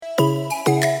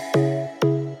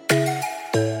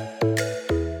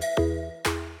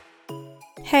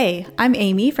Hey, I'm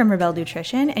Amy from Rebel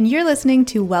Nutrition, and you're listening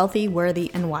to Wealthy, Worthy,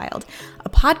 and Wild, a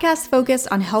podcast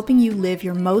focused on helping you live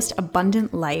your most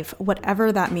abundant life,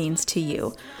 whatever that means to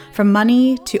you. From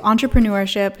money to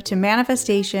entrepreneurship to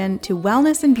manifestation to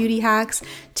wellness and beauty hacks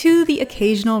to the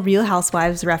occasional Real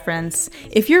Housewives reference,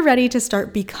 if you're ready to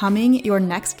start becoming your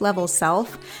next level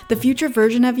self, the future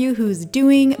version of you who's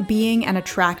doing, being, and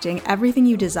attracting everything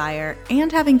you desire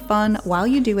and having fun while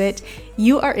you do it,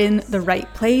 you are in the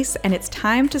right place, and it's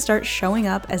time to start showing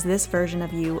up as this version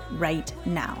of you right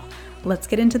now. Let's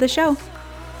get into the show.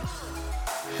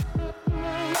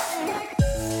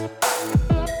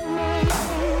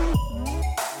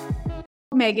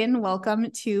 Megan,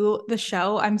 welcome to the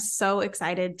show. I'm so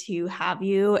excited to have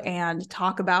you and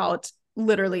talk about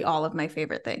literally all of my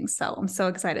favorite things. So I'm so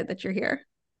excited that you're here.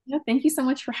 Yeah, thank you so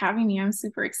much for having me. I'm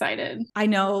super excited. I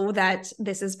know that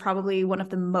this is probably one of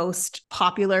the most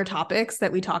popular topics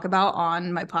that we talk about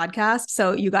on my podcast.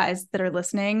 So you guys that are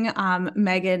listening,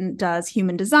 Megan does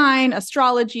human design,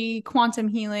 astrology, quantum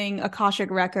healing,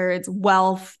 Akashic records,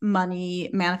 wealth,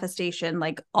 money, manifestation,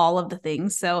 like all of the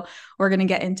things. So we're going to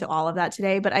get into all of that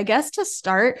today. But I guess to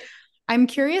start, I'm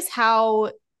curious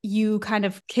how you kind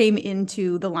of came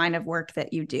into the line of work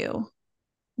that you do.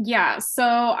 Yeah, so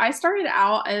I started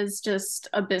out as just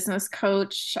a business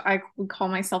coach. I would call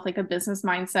myself like a business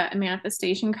mindset and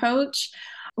manifestation coach,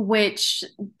 which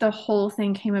the whole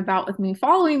thing came about with me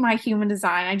following my human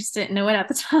design. I just didn't know it at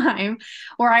the time,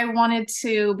 where I wanted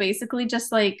to basically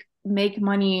just like make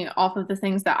money off of the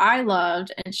things that I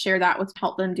loved and share that with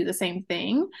help them do the same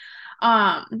thing.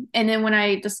 And then when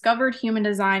I discovered human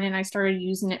design and I started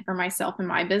using it for myself and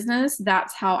my business,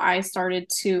 that's how I started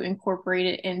to incorporate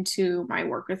it into my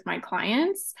work with my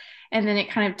clients. And then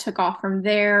it kind of took off from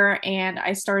there. And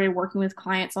I started working with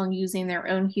clients on using their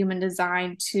own human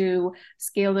design to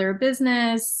scale their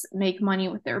business, make money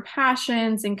with their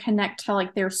passions, and connect to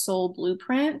like their soul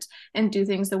blueprint and do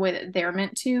things the way that they're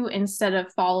meant to instead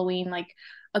of following like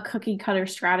a cookie cutter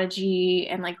strategy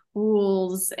and like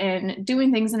rules and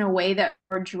doing things in a way that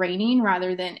are draining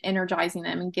rather than energizing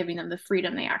them and giving them the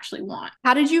freedom they actually want.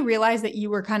 How did you realize that you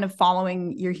were kind of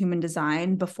following your human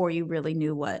design before you really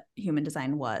knew what human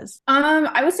design was?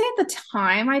 I would say at the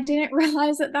time I didn't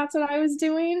realize that that's what I was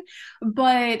doing,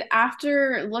 but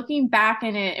after looking back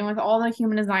in it and with all the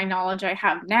human design knowledge I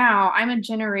have now, I'm a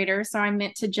generator, so I'm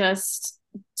meant to just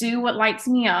do what lights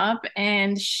me up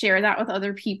and share that with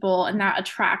other people, and that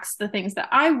attracts the things that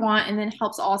I want and then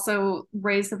helps also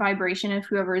raise the vibration of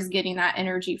whoever is getting that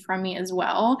energy from me as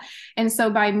well. And so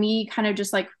by me kind of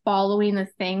just like following the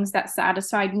things that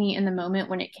satisfied me in the moment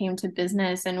when it came to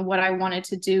business and what I wanted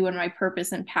to do and my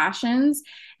purpose and passions,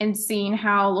 and seeing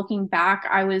how looking back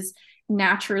I was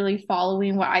naturally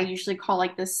following what I usually call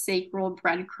like the sacral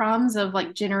breadcrumbs of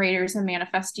like generators and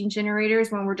manifesting generators,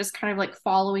 when we're just kind of like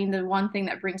following the one thing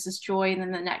that brings us joy and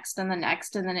then the next and the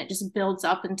next, and then it just builds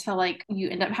up until like you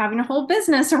end up having a whole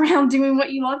business around doing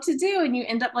what you love to do, and you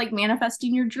end up like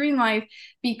manifesting your dream life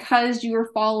because you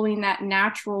are following that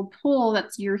natural pull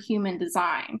that's your human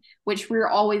design, which we're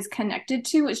always connected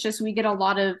to. It's just we get a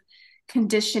lot of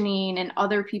conditioning and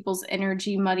other people's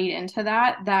energy muddied into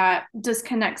that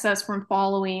disconnects us from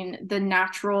following the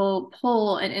natural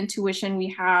pull and intuition we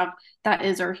have that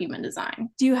is our human design.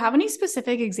 Do you have any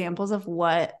specific examples of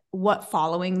what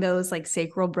following those like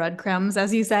sacral breadcrumbs,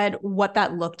 as you said, what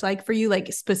that looked like for you,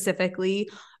 like specifically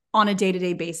on a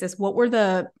day-to-day basis? What were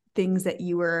the things that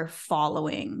you were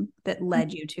following that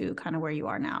led you to kind of where you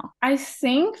are now? I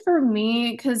think for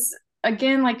me, because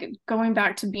again, like going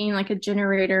back to being like a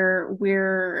generator,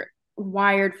 we're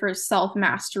wired for self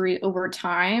mastery over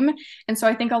time. And so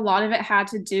I think a lot of it had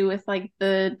to do with like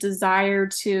the desire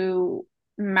to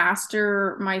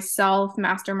master myself,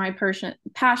 master my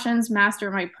passions, master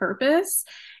my purpose.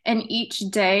 And each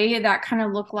day that kind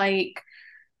of looked like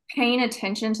paying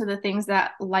attention to the things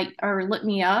that light or lit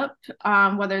me up,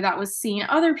 whether that was seeing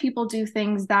other people do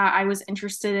things that I was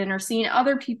interested in or seeing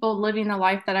other people living the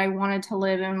life that I wanted to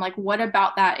live. And like, what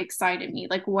about that excited me?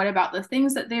 Like, what about the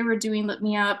things that they were doing lit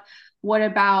me up? What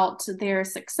about their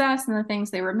success and the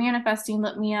things they were manifesting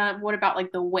lit me up? What about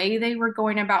like the way they were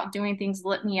going about doing things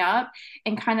lit me up?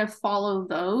 And kind of follow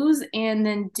those and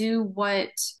then do what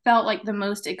felt like the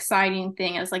most exciting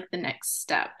thing as like the next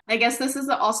step. I guess this is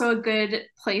also a good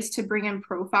place to bring in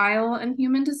profile and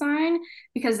human design,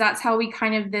 because that's how we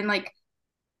kind of then like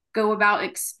go about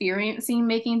experiencing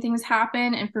making things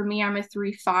happen. And for me, I'm a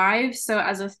 3/5. So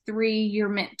as a 3, you're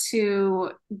meant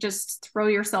to just throw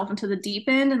yourself into the deep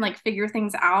end and like figure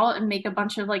things out and make a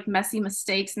bunch of like messy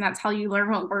mistakes. And that's how you learn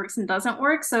what works and doesn't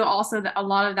work. So also that a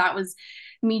lot of that was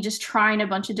me just trying a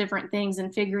bunch of different things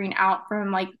and figuring out from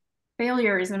like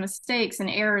failures and mistakes and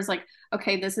errors, like,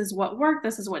 okay, this is what worked,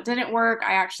 this is what didn't work.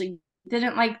 I actually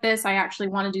didn't like this. I actually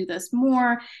want to do this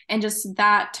more. And just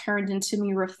that turned into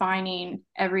me refining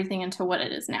everything into what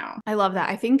it is now. I love that.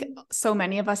 I think so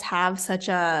many of us have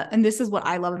and this is what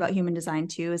I love about human design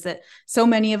too, is that so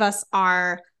many of us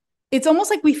it's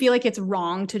almost like we feel like it's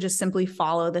wrong to just simply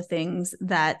follow the things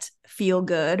that feel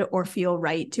good or feel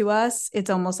right to us. It's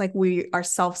almost like we are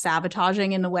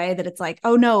self-sabotaging in the way that it's like,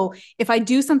 oh no, if I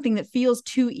do something that feels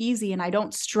too easy and I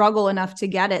don't struggle enough to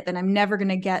get it, then I'm never going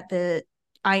to get the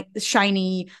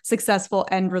shiny, successful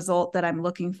end result that I'm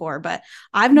looking for. But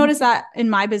I've noticed that in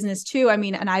my business too. I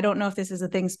mean, and I don't know if this is a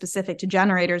thing specific to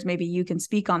generators, maybe you can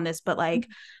speak on this, but like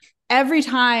every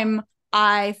time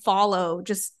I follow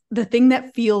just the thing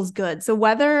that feels good. So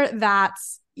whether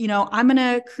that's, I'm going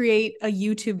to create a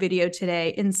YouTube video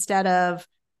today instead of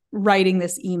writing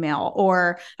this email,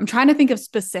 or I'm trying to think of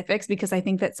specifics because I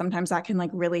think that sometimes that can like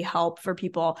really help for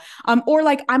people. Or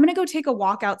like, I'm going to go take a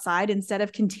walk outside instead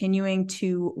of continuing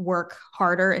to work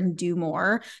harder and do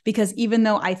more, because even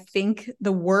though I think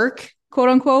the work, quote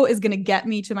unquote, is going to get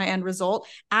me to my end result,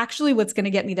 actually what's going to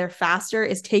get me there faster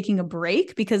is taking a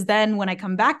break, because then when I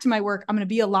come back to my work, I'm going to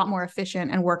be a lot more efficient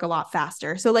and work a lot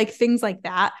faster. So like things like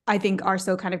that, I think are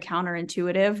so kind of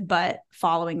counterintuitive, but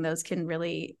following those can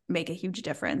really make a huge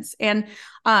difference. And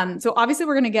so obviously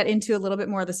we're going to get into a little bit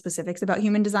more of the specifics about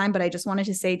human design, but I just wanted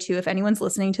to say too, if anyone's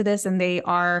listening to this and they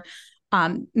are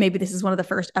maybe this is one of the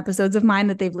first episodes of mine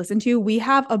that they've listened to, we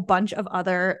have a bunch of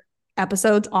other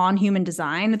episodes on human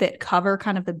design that cover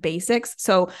kind of the basics.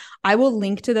 So I will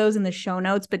link to those in the show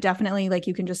notes, but definitely like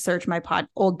you can just search my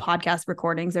old podcast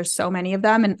recordings. There's so many of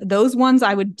them. And those ones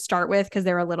I would start with because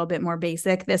they're a little bit more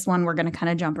basic. This one, we're going to kind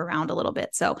of jump around a little bit.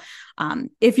 So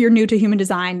if you're new to human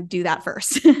design, do that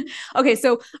first. Okay.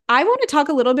 So I want to talk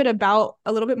a little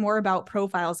bit more about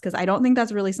profiles, because I don't think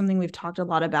that's really something we've talked a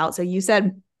lot about. So you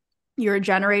said you're a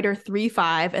generator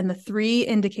 3-5, and the 3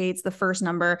 indicates, the first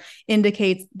number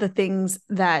indicates the things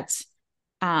that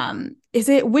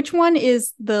which one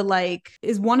is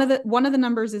one of the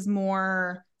numbers is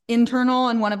more internal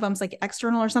and one of them's like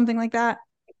external or something like that?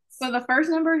 So the first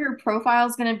number of your profile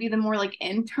is going to be the more like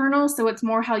internal. So it's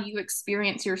more how you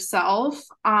experience yourself.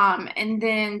 And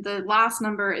then the last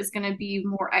number is going to be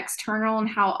more external and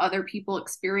how other people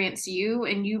experience you.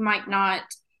 And you might not,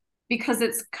 because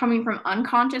it's coming from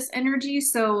unconscious energy.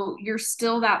 So you're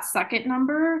still that second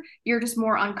number. You're just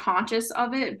more unconscious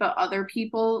of it, but other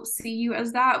people see you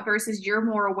as that, versus you're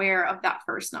more aware of that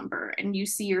first number and you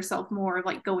see yourself more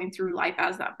like going through life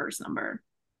as that first number.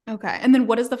 Okay. And then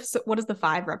what does the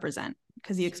 5 represent?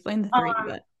 Because you explained the 3,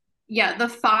 but yeah, the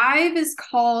 5 is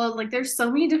called, like, there's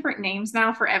so many different names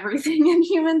now for everything in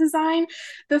human design.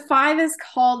 The 5 is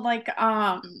called like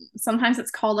sometimes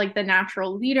it's called like the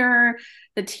natural leader,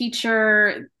 the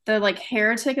teacher. The like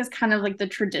heretic is kind of like the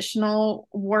traditional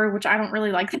word, which I don't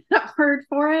really like that word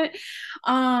for it.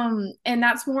 And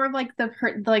that's more of like the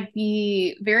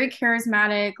very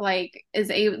charismatic, like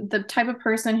the type of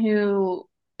person who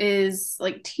is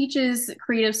like teaches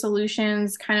creative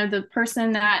solutions, kind of the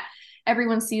person that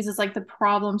everyone sees as like the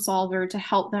problem solver to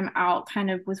help them out kind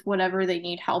of with whatever they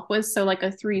need help with. So like a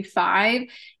 3-5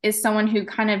 is someone who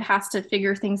kind of has to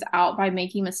figure things out by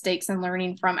making mistakes and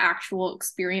learning from actual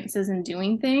experiences and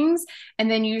doing things, and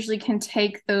then usually can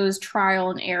take those trial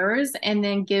and errors and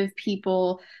then give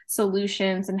people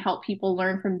solutions and help people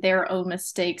learn from their own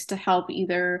mistakes to help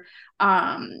either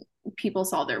people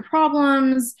solve their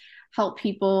problems, help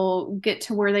people get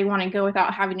to where they want to go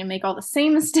without having to make all the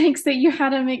same mistakes that you had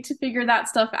to make to figure that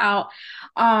stuff out.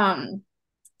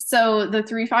 So the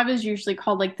 3-5 is usually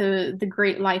called like the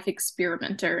great life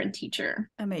experimenter and teacher.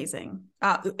 Amazing.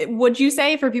 Would you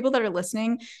say, for people that are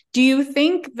listening, do you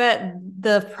think that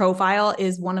the profile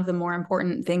is one of the more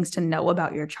important things to know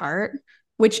about your chart?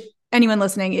 Which anyone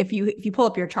listening, if you pull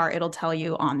up your chart, it'll tell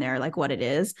you on there like what it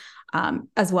is,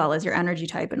 as well as your energy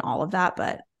type and all of that.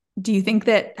 But do you think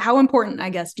how important, I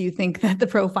guess, do you think that the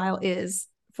profile is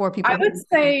for people? I would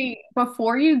say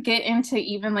before you get into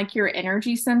even like your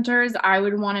energy centers, I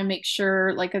would want to make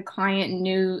sure like a client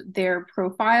knew their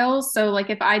profile. So like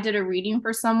if I did a reading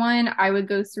for someone, I would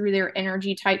go through their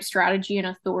energy type, strategy, and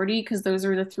authority, because those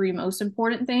are the 3 most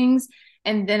important things.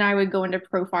 And then I would go into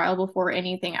profile before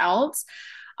anything else.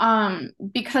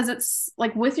 Because it's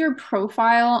like with your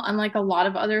profile, unlike a lot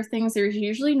of other things, there's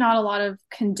usually not a lot of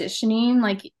conditioning.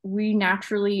 Like we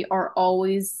naturally are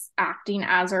always acting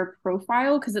as our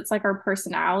profile because it's like our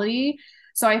personality.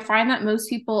 So I find that most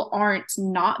people aren't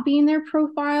not being their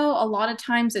profile. A lot of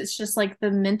times it's just like the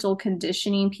mental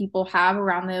conditioning people have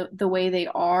around the way they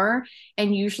are,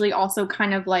 and usually also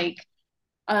kind of like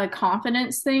a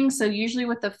confidence thing. So usually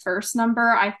with the first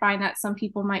number, I find that some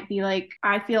people might be like,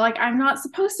 I feel like I'm not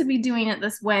supposed to be doing it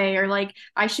this way, or like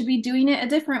I should be doing it a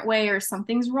different way, or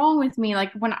something's wrong with me.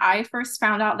 Like when I first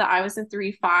found out that I was a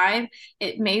 3-5,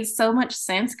 it made so much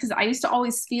sense because I used to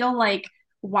always feel like,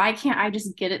 why can't I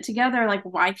just get it together? Like,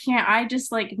 why can't I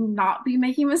just like not be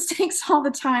making mistakes all the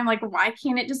time? Like, why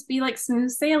can't it just be like smooth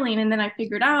sailing? And then I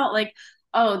figured out like,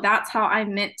 oh, that's how I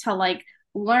meant to like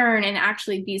learn and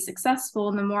actually be successful.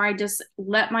 And the more I just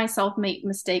let myself make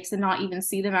mistakes and not even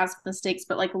see them as mistakes,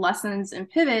 but like lessons and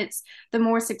pivots, the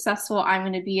more successful I'm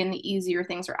going to be and the easier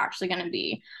things are actually going to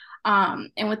be.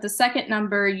 And with the second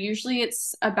number, usually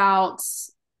it's about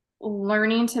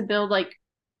learning to build like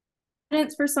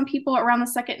confidence for some people around the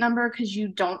second number because you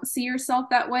don't see yourself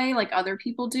that way like other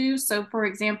people do. So, for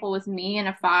example, with me and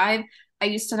a 5, I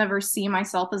used to never see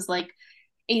myself as like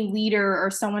a leader or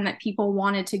someone that people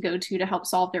wanted to go to help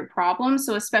solve their problems.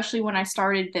 So especially when I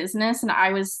started business and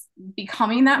I was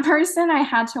becoming that person, I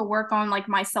had to work on like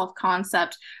my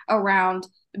self-concept around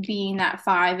being that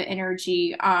 5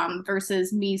 energy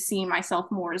versus me seeing myself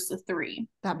more as the 3.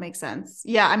 That makes sense.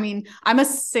 Yeah. I mean, I'm a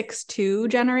 6-2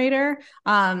 generator.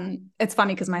 It's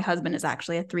funny because my husband is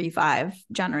actually a 3-5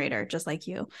 generator, just like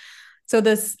you. So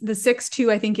the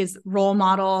 6-2, I think, is role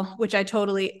model, which I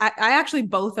actually,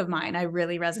 both of mine, I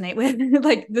really resonate with.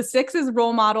 Like the 6 is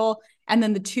role model. And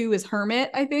then the 2 is hermit,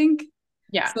 I think.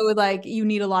 Yeah. So like you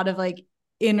need a lot of like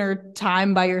inner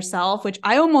time by yourself, which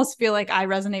I almost feel like I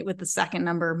resonate with the second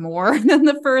number more than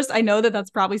the first. I know that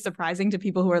that's probably surprising to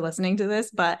people who are listening to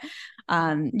this, but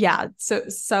yeah,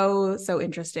 so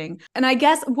interesting. And I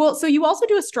guess, well, so you also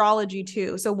do astrology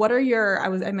too. So what are your,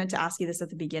 I meant to ask you this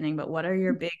at the beginning, but what are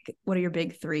your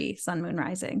big 3, sun, moon,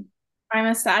 rising? I'm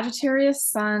a Sagittarius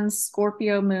sun,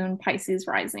 Scorpio moon, Pisces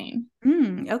rising.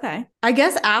 Okay. I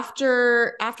guess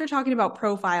after talking about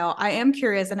profile, I am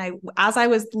curious, and as I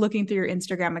was looking through your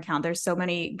Instagram account, there's so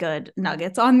many good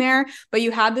nuggets on there, but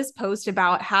you had this post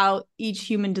about how each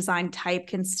human design type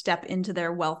can step into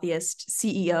their wealthiest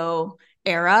CEO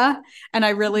era, and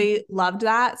I really loved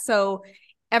that. So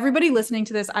everybody listening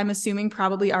to this, I'm assuming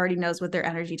probably already knows what their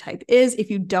energy type is. If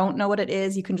you don't know what it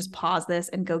is, you can just pause this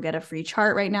and go get a free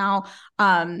chart right now.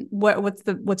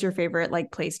 What's your favorite like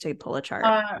place to pull a chart?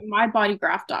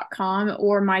 Mybodygraph.com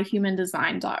or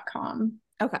myhumandesign.com.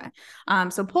 Okay.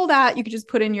 So pull that. You could just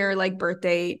put in your like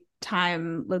birthday,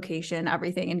 time, location,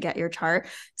 everything, and get your chart.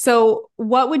 So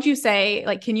what would you say,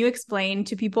 like, can you explain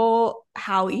to people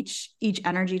how each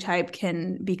energy type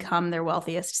can become their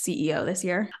wealthiest CEO this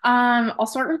year? I'll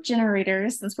start with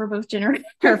generators since we're both generators.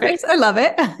 Perfect. I love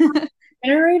it.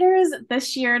 Generators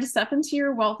this year, to step into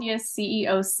your wealthiest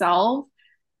CEO self,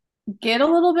 get a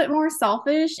little bit more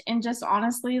selfish and just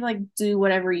honestly like do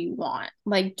whatever you want.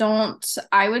 Like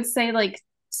I would say like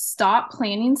stop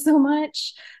planning so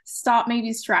much, stop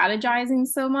maybe strategizing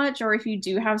so much, or if you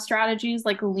do have strategies,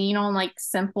 like lean on like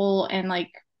simple and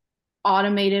like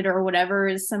automated or whatever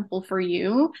is simple for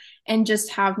you, and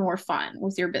just have more fun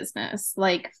with your business.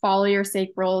 Like follow your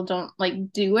sacral, don't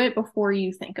like do it before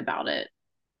you think about it.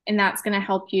 And that's going to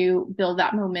help you build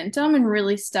that momentum and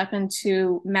really step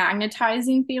into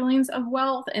magnetizing feelings of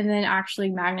wealth and then actually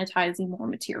magnetizing more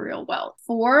material wealth.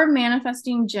 For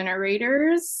manifesting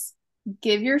generators,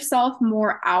 give yourself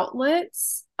more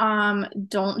outlets.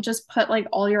 Don't just put like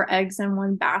all your eggs in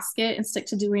one basket and stick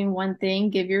to doing one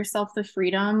thing. Give yourself the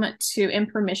freedom and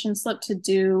permission slip to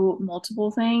do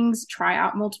multiple things, try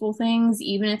out multiple things,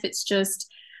 even if it's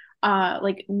just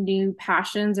like new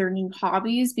passions or new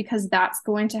hobbies, because that's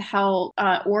going to help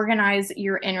organize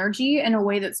your energy in a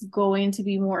way that's going to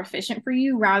be more efficient for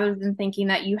you, rather than thinking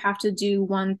that you have to do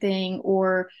one thing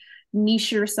or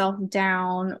niche yourself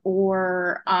down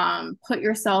or put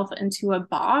yourself into a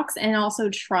box. And also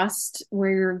trust where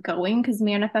you're going, because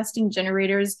manifesting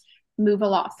generators move a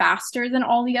lot faster than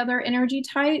all the other energy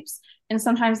types. And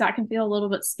sometimes that can feel a little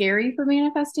bit scary for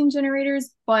manifesting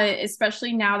generators, but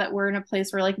especially now that we're in a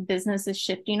place where like business is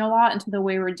shifting a lot into the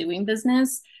way we're doing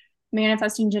business,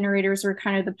 manifesting generators are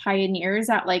kind of the pioneers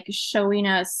at like showing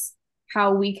us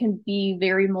how we can be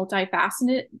very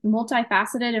multifaceted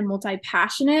and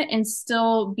multi-passionate and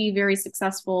still be very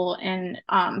successful and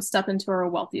step into our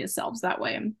wealthiest selves that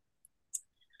way.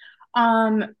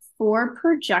 For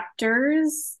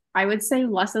projectors, I would say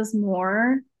less is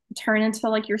more. Turn into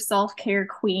like your self-care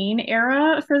queen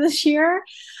era for this year.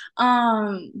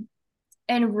 And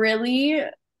really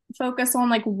focus on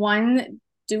like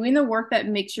doing the work that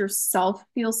makes yourself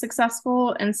feel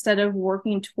successful instead of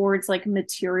working towards like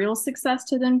material success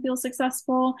to then feel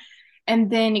successful. and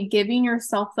then giving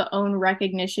yourself the own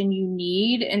recognition you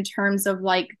need in terms of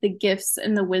like the gifts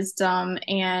and the wisdom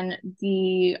and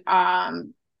the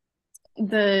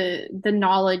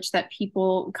knowledge that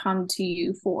people come to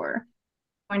you for,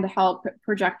 going to help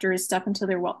projectors step into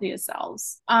their wealthiest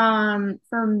selves.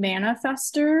 For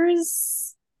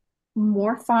manifestors,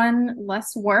 more fun,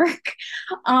 less work.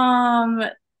 um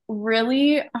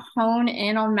Really hone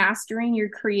in on mastering your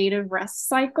creative rest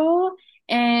cycle,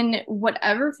 and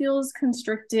whatever feels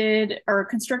constricted or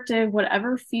constrictive,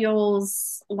 whatever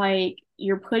feels like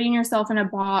you're putting yourself in a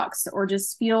box or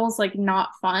just feels like not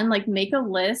fun, like make a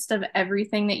list of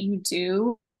everything that you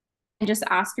do and just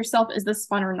ask yourself, is this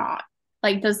fun or not?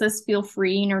 Like, does this feel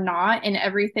freeing or not? And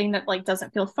everything that like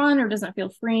doesn't feel fun or doesn't feel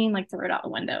freeing, like throw it out the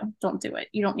window. Don't do it.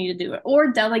 You don't need to do it.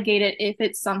 Or delegate it if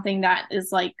it's something that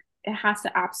is like it has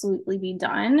to absolutely be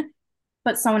done,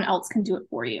 but someone else can do it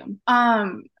for you.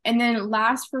 And then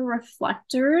last, for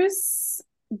reflectors,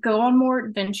 go on more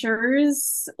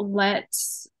adventures, let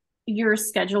your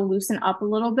schedule loosen up a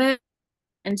little bit,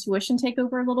 intuition take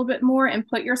over a little bit more, and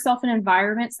put yourself in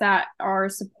environments that are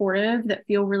supportive, that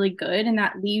feel really good, and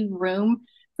that leave room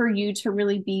for you to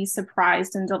really be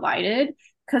surprised and delighted.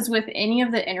 Because with any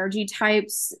of the energy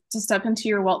types, to step into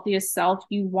your wealthiest self,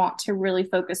 you want to really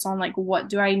focus on like, what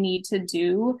do I need to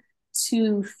do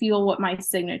to feel what my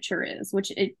signature is, which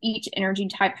each energy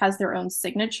type has their own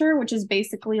signature, which is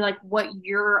basically like what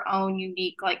your own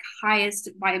unique, like highest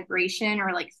vibration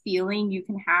or like feeling you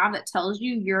can have that tells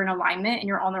you you're in alignment and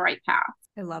you're on the right path.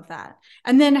 I love that.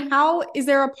 And then how is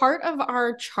there a part of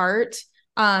our chart?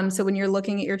 So when you're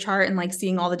looking at your chart and like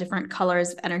seeing all the different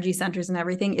colors, energy centers and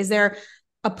everything, is there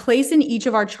a place in each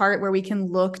of our chart where we can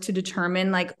look to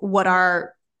determine like what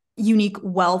our unique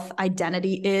wealth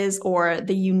identity is, or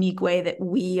the unique way that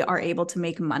we are able to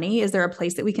make money? Is there a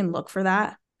place that we can look for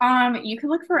that? You can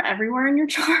look for everywhere in your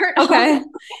chart. Okay.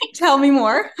 Tell me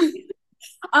more.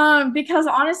 Because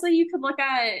honestly, you could look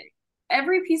at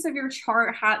every piece of your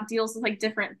chart deals with like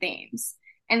different themes.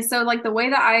 And so like the way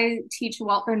that I teach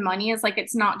wealth and money is like,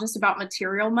 it's not just about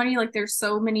material money. Like there's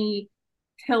so many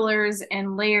pillars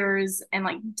and layers and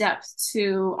like depth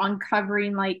to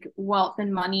uncovering like wealth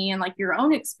and money and like your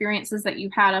own experiences that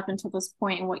you've had up until this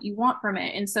point and what you want from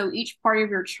it. And so each part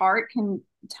of your chart can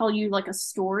tell you like a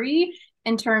story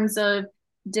in terms of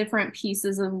different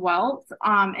pieces of wealth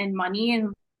and money,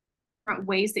 and different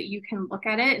ways that you can look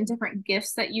at it and different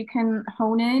gifts that you can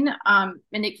hone in. And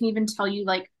it can even tell you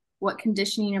like what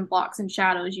conditioning and blocks and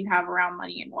shadows you have around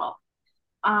money and wealth.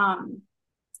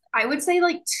 I would say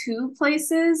like two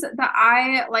places that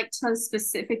I like to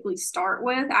specifically start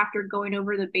with after going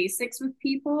over the basics with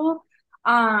people.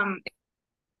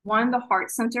 One, the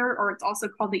heart center, or it's also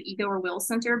called the ego or will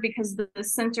center, because the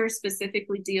center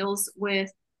specifically deals with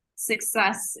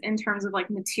success in terms of like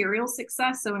material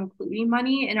success, so including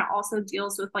money, and it also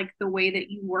deals with like the way that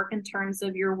you work in terms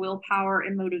of your willpower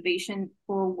and motivation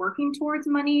for working towards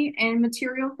money and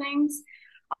material things.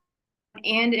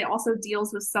 And it also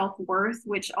deals with self-worth,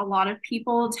 which a lot of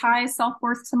people tie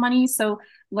self-worth to money. So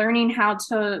learning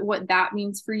what that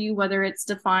means for you, whether it's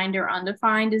defined or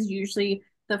undefined, is usually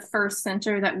the first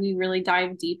center that we really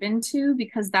dive deep into,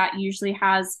 because that usually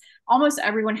has, almost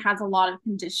everyone has a lot of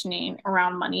conditioning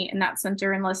around money in that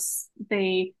center, unless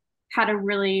they had a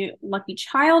really lucky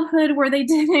childhood where they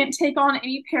didn't take on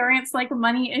any parents like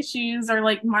money issues or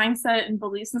like mindset and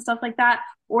beliefs and stuff like that,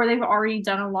 or they've already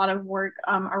done a lot of work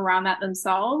around that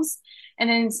themselves. And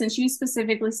then since you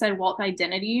specifically said wealth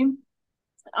identity,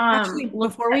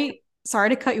 Actually, sorry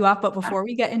to cut you off, but before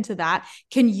we get into that,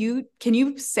 can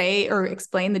you say or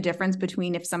explain the difference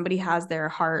between if somebody has their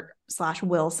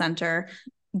heart/will center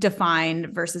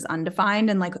defined versus undefined,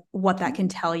 and like what that can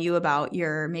tell you about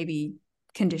your maybe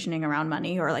conditioning around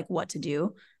money, or like what to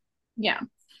do? Yeah.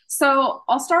 So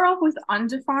I'll start off with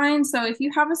undefined. So if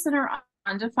you have a center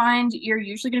undefined, you're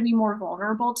usually going to be more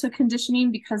vulnerable to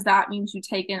conditioning, because that means you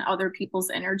take in other people's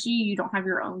energy. You don't have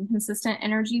your own consistent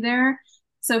energy there.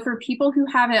 So for people who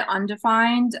have it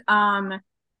undefined,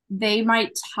 they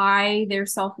might tie their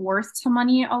self-worth to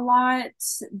money a lot.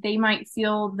 They might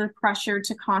feel the pressure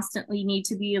to constantly need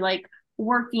to be like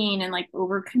working and like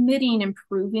overcommitting and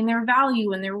proving their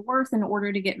value and their worth in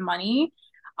order to get money.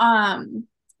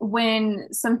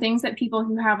 When some things that people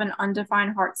who have an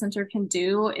undefined heart center can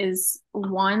do is,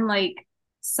 one, like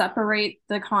separate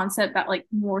the concept that like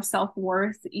more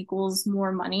self-worth equals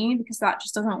more money, because that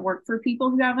just doesn't work for people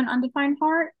who have an undefined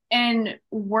heart, and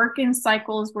work in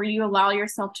cycles where you allow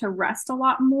yourself to rest a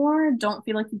lot more. Don't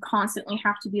feel like you constantly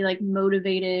have to be like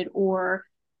motivated or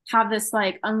have this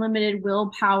like unlimited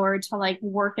willpower to like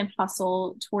work and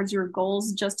hustle towards your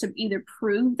goals just to either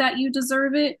prove that you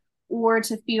deserve it or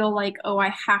to feel like, oh,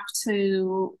 I have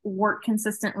to work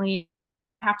consistently,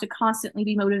 have to constantly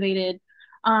be motivated.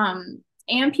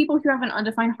 And people who have an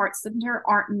undefined heart center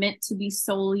aren't meant to be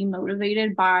solely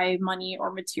motivated by money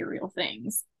or material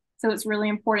things. So it's really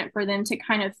important for them to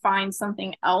kind of find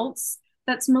something else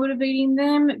that's motivating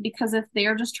them, because if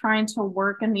they're just trying to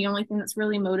work and the only thing that's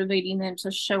really motivating them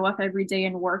to show up every day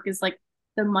and work is like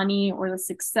the money or the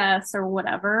success or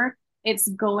whatever, it's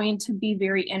going to be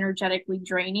very energetically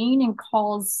draining and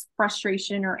cause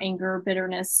frustration or anger,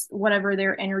 bitterness, whatever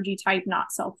their energy type,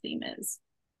 not self theme is.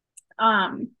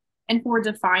 And for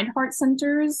defined heart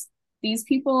centers, these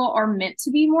people are meant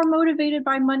to be more motivated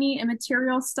by money and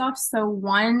material stuff. So,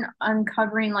 one,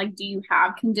 uncovering like, do you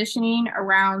have conditioning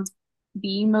around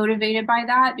being motivated by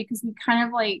that? Because we kind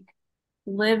of like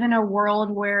live in a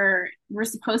world where we're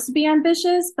supposed to be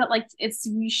ambitious, but like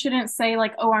we shouldn't say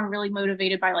like, oh, I'm really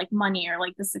motivated by like money or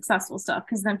like the successful stuff,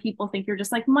 because then people think you're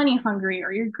just like money hungry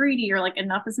or you're greedy or like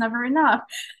enough is never enough.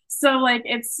 So like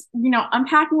it's,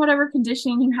 unpacking whatever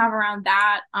conditioning you have around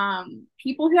that.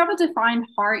 People who have a defined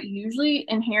heart usually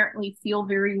inherently feel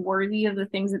very worthy of the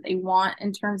things that they want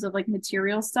in terms of like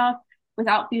material stuff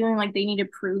without feeling like they need to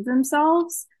prove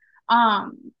themselves,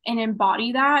 and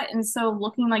embody that. And so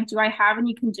looking like, do I have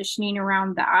any conditioning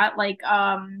around that? Like,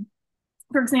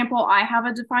 for example, I have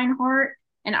a defined heart,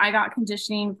 and I got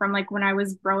conditioning from like when I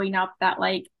was growing up that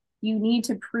like you need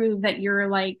to prove that you're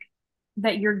like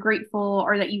that you're grateful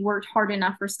or that you worked hard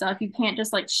enough for stuff. You can't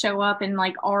just like show up and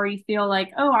like already feel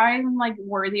like, oh, I'm like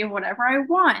worthy of whatever I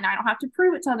want and I don't have to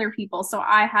prove it to other people. So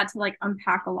I had to like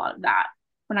unpack a lot of that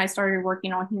when I started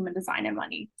working on human design and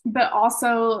money. But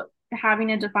also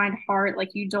having a defined heart,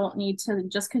 like you don't need to,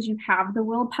 just because you have the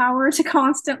willpower to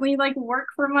constantly like work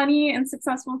for money and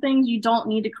successful things, you don't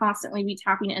need to constantly be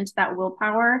tapping into that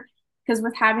willpower. Because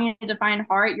with having a defined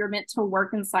heart, you're meant to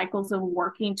work in cycles of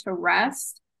working to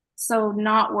rest. So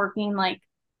not working like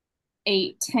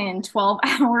 8, 10, 12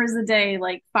 hours a day,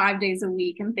 like 5 days a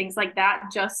week and things like that,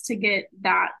 just to get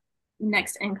that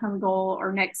next income goal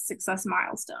or next success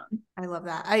milestone. I love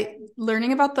that.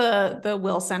 Learning about the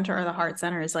will center or the heart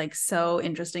center is like so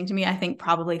interesting to me. I think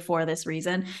probably for this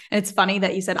reason. And it's funny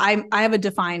that you said I have a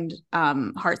defined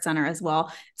heart center as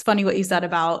well. It's funny what you said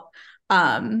about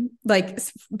like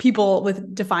people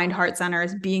with defined heart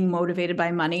centers being motivated by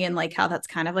money and like how that's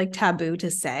kind of like taboo to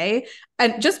say.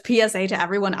 And just PSA to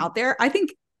everyone out there, I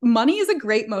think money is a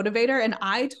great motivator, and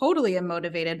I totally am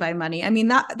motivated by money. I mean,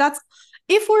 that's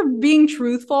if we're being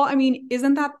truthful, I mean,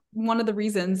 isn't that one of the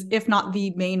reasons, if not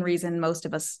the main reason, most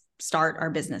of us start our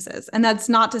businesses? And that's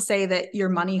not to say that you're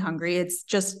money hungry. It's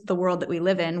just the world that we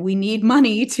live in. We need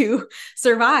money to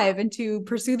survive and to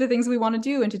pursue the things we want to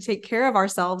do and to take care of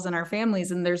ourselves and our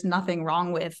families. And there's nothing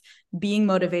wrong with being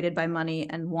motivated by money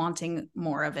and wanting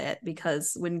more of it,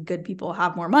 because when good people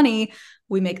have more money,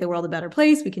 we make the world a better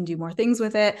place. We can do more things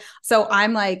with it. So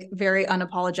I'm like very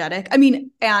unapologetic. I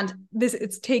mean, and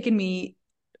it's taken me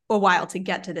a while to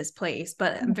get to this place,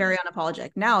 but I'm very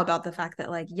unapologetic now about the fact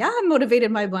that like, yeah, I'm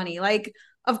motivated by money. Like,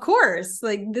 of course,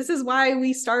 like this is why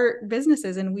we start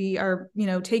businesses and we are,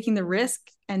 taking the risk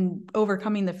and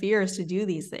overcoming the fears to do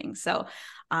these things. So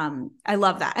I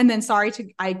love that. And then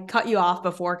I cut you off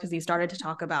before because you started to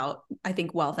talk about, I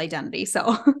think, wealth identity.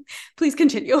 So please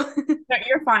continue. No,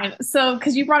 you're fine. So,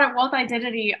 because you brought up wealth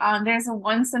identity, there's a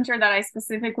one center that I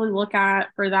specifically look at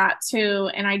for that too.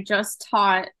 And I just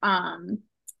taught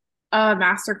a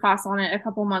masterclass on it a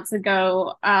couple months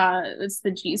ago. It's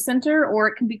the G Center, or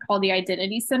it can be called the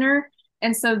Identity Center.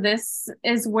 And so this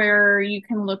is where you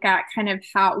can look at kind of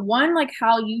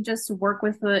how you just work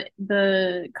with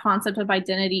the concept of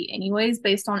identity anyways,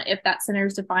 based on if that center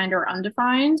is defined or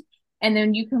undefined. And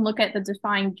then you can look at the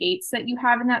defined gates that you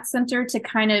have in that center to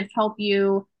kind of help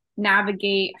you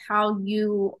navigate how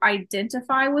you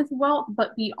identify with wealth,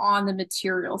 but beyond the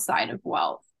material side of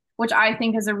wealth, which I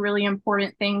think is a really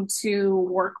important thing to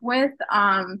work with,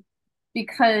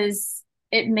 because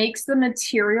it makes the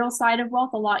material side of wealth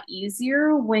a lot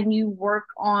easier when you work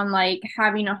on like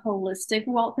having a holistic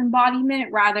wealth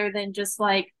embodiment rather than just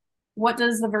like, what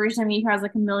does the version of me who has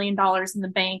like $1 million in the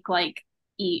bank like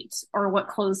eat, or what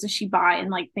clothes does she buy,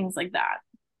 and like things like that.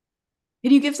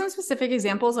 Can you give some specific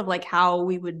examples of like how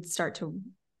we would start to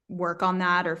work on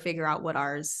that or figure out what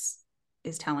ours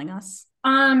is telling us?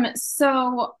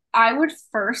 So I would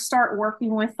first start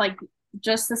working with like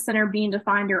just the center being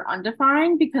defined or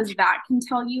undefined, because that can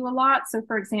tell you a lot. So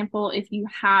for example, if you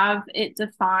have it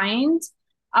defined,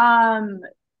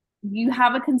 you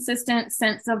have a consistent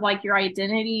sense of like your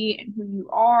identity and who you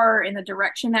are and the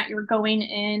direction that you're going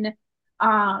in.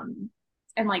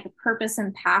 and like purpose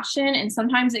and passion. And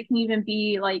sometimes it can even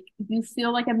be like you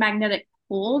feel like a magnetic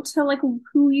pull to like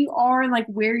who you are and like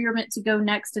where you're meant to go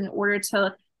next in order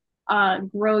to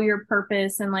grow your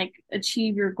purpose and like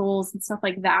achieve your goals and stuff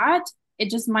like that. It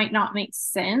just might not make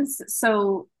sense.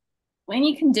 So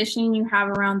any conditioning you have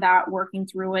around that, working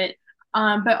through it,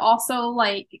 but also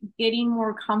like getting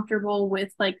more comfortable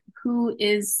with like who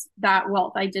is that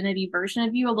wealth identity version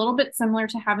of you, a little bit similar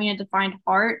to having a defined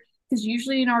heart, because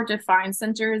usually in our defined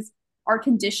centers, our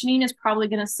conditioning is probably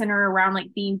going to center around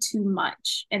like being too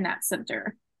much in that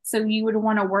center. So you would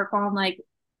want to work on like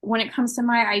when it comes to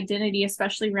my identity,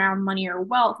 especially around money or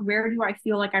wealth, where do I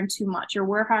feel like I'm too much, or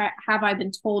where have I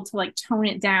been told to like tone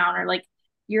it down, or like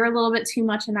you're a little bit too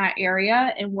much in that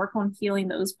area, and work on healing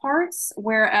those parts.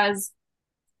 Whereas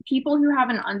people who have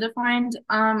an undefined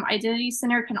identity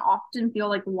center can often feel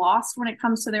like lost when it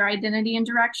comes to their identity and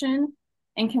direction,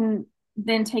 and can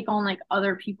then take on like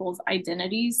other people's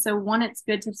identities. So one, it's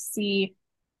good to see,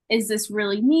 is this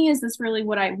really me? Is this really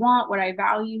what I want, what I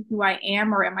value, who I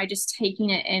am, or am I just taking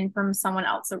it in from someone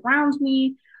else around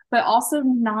me? But also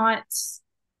not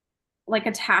like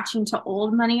attaching to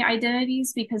old money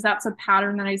identities, because that's a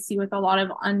pattern that I see with a lot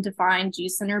of undefined G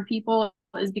center people,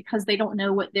 is because they don't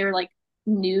know what their like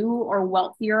new or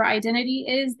wealthier identity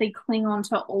is. They cling on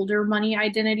to older money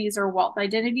identities or wealth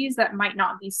identities that might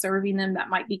not be serving them, that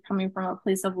might be coming from a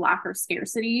place of lack or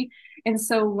scarcity. And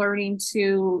so learning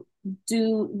to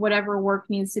do whatever work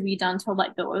needs to be done to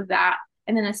let go of that,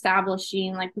 and then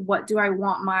establishing like, what do I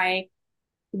want my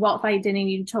wealth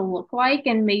identity to look like?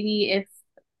 And maybe if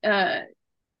uh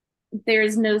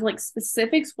there's no like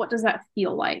specifics, what does that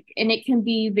feel like? And it can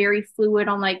be very fluid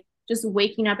on like just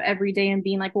waking up every day and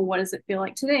being like, well, what does it feel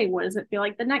like today? What does it feel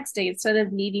like the next day? Instead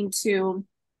of needing to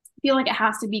feel like it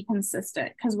has to be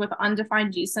consistent. Because with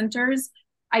undefined G centers,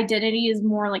 identity is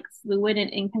more like fluid and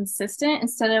inconsistent.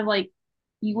 Instead of like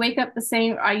you wake up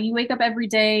every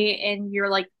day and you're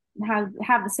like have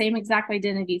the same exact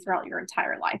identity throughout your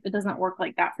entire life. It doesn't work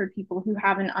like that for people who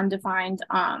have an undefined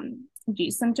G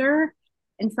center.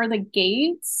 And for the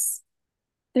gates,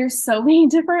 there's so many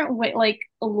different like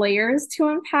layers to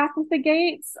unpack with the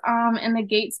gates. And the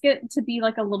gates get to be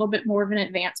like a little bit more of an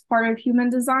advanced part of human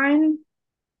design.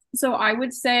 So I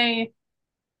would say,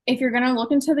 if you're going to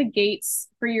look into the gates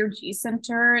for your G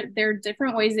center, there are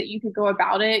different ways that you could go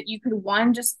about it. You could,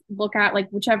 one, just look at like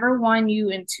whichever one you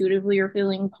intuitively are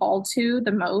feeling called to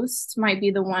the most might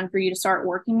be the one for you to start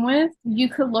working with. You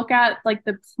could look at like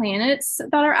the planets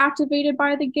that are activated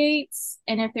by the gates.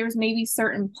 And if there's maybe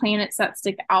certain planets that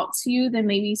stick out to you, then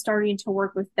maybe starting to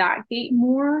work with that gate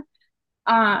more.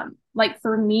 Like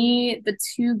for me, the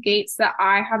two gates that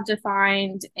I have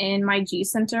defined in my G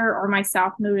center are my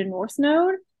South Node and North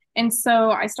Node. And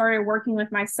so I started working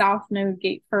with my South Node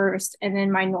gate first, and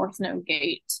then my North Node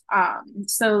gate.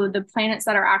 So the planets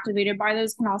that are activated by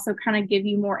those can also kind of give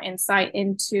you more insight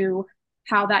into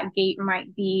how that gate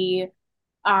might be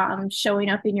showing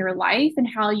up in your life, and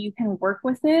how you can work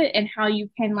with it, and how you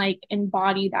can like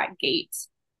embody that gate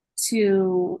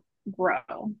to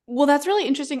grow. Well, that's really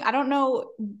interesting. I don't know,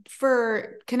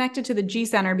 for connected to the G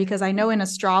center, because I know in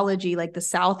astrology, like the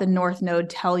South and North Node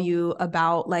tell you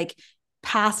about like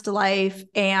past life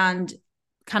and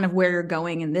kind of where you're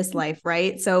going in this life,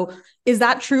 right? So is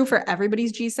that true for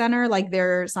everybody's G center? Like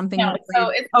there's something No, so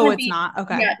it's not.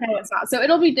 Okay. Yeah, no, it's not. So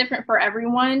it'll be different for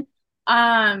everyone.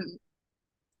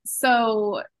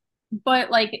 So,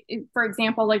 but like for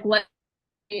example, like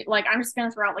I'm just gonna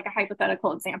throw out like a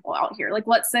hypothetical example out here. Like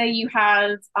let's say you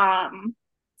have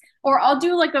or I'll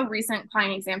do like a recent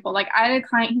client example. Like I had a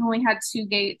client who only had two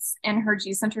gates in her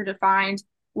G center defined.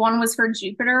 One was for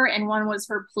Jupiter and one was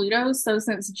for Pluto. So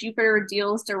since Jupiter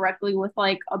deals directly with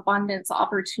like abundance,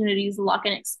 opportunities, luck,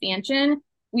 and expansion,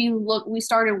 we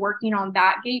started working on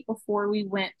that gate before we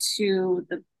went to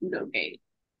the Pluto gate.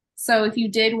 So if you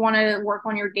did want to work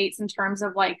on your gates in terms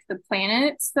of like the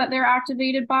planets that they're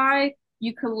activated by,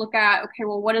 you could look at, okay,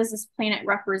 well, what does this planet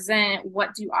represent?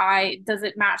 Does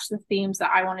it match the themes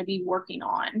that I want to be working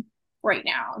on right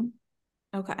now?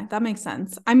 Okay, that makes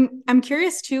sense. I'm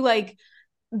curious too, like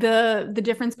the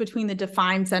difference between the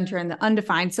defined center and the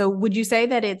undefined. So would you say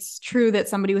that it's true that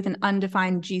somebody with an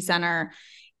undefined G center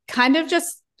kind of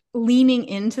just leaning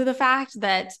into the fact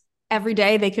that every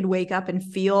day they could wake up and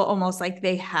feel almost like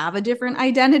they have a different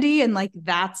identity, and like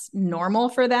that's normal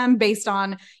for them based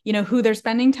on, you know, who they're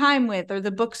spending time with or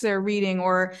the books they're reading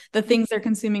or the things they're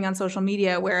consuming on social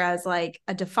media? Whereas like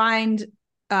a defined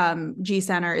G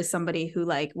center is somebody who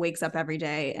like wakes up every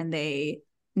day and they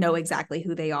know exactly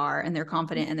who they are and they're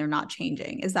confident and they're not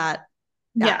changing. Is that?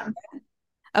 Yeah.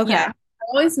 Okay. Yeah.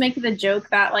 always make the joke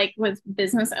that like with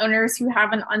business owners who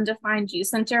have an undefined G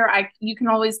center, you can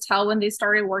always tell when they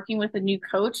started working with a new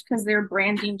coach because their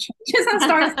branding changes and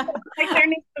starts like their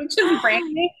new coach's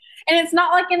branding. And it's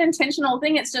not like an intentional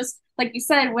thing. It's just like you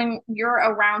said, when you're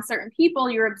around certain people,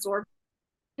 you're absorbing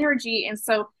energy. And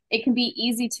so it can be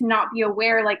easy to not be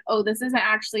aware, like, oh, this isn't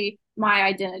actually my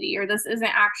identity, or this isn't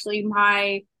actually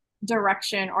my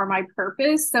direction or my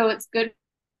purpose. So it's good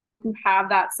to have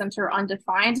that center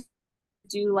undefined,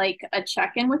 do like a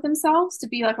check-in with themselves to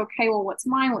be like, okay, well, what's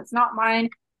mine, what's not mine,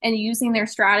 and using their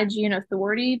strategy and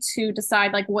authority to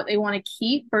decide like what they want to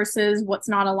keep versus what's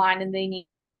not aligned and they need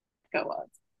to go of.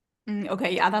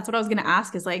 Okay, yeah, that's what I was going to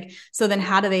ask is like, so then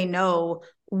how do they know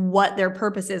what their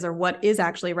purpose is or what is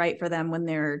actually right for them when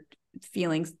they're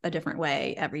feeling a different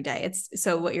way every day? It's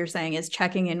so what you're saying is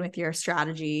checking in with your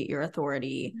strategy, your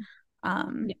authority. Yeah.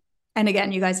 And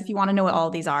again, you guys, if you want to know what all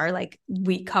of these are, like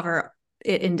we cover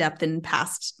it in depth in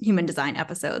past human design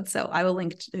episodes. So I will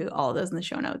link to all of those in the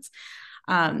show notes.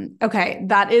 Okay,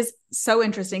 that is so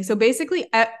interesting. So basically,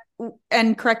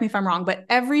 and correct me if I'm wrong, but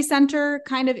every center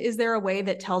kind of, is there a way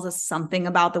that tells us something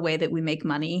about the way that we make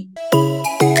money?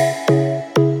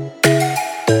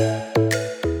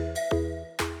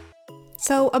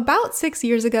 So about 6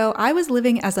 years ago, I was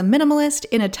living as a minimalist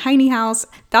in a tiny house,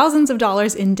 thousands of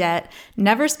dollars in debt,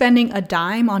 never spending a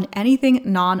dime on anything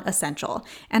non-essential.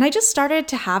 And I just started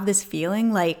to have this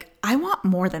feeling like, I want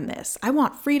more than this. I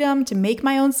want freedom to make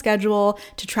my own schedule,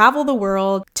 to travel the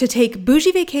world, to take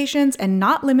bougie vacations and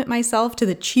not limit myself to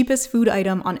the cheapest food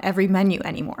item on every menu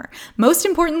anymore. Most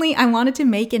importantly, I wanted to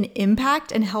make an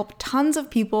impact and help tons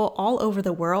of people all over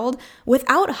the world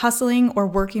without hustling or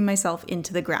working myself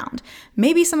into the ground.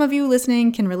 Maybe some of you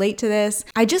listening can relate to this.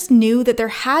 I just knew that there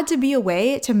had to be a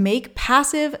way to make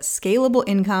passive, scalable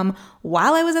income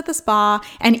while I was at the spa,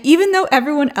 and even though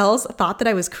everyone else thought that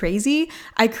I was crazy,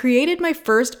 I created my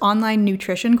first online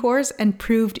nutrition course and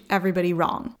proved everybody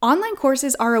wrong. Online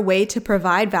courses are a way to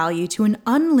provide value to an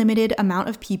unlimited amount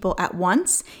of people at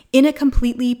once in a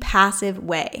completely passive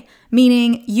way.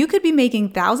 Meaning you could be making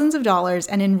thousands of dollars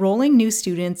and enrolling new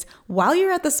students while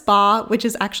you're at the spa, which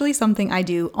is actually something I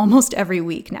do almost every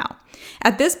week now.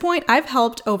 At this point, I've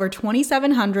helped over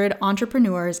 2,700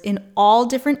 entrepreneurs in all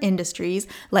different industries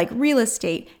like real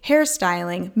estate,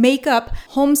 hairstyling, makeup,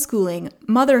 homeschooling,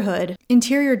 motherhood,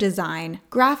 interior design,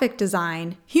 graphic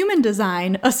design, human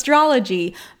design,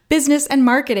 astrology, business and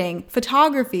marketing,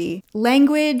 photography,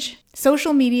 language,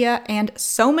 social media, and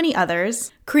so many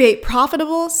others, create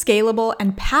profitable, scalable,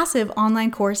 and passive online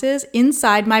courses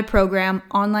inside my program,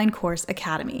 Online Course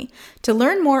Academy. To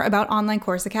learn more about Online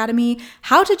Course Academy,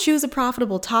 how to choose a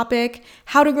profitable topic,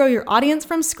 how to grow your audience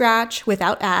from scratch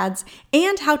without ads,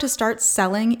 and how to start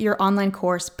selling your online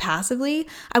course passively,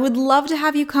 I would love to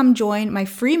have you come join my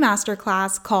free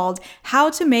masterclass called How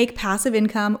to Make Passive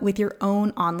Income with Your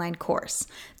Own Online Course.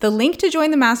 The link to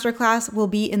join the masterclass will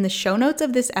be in the show notes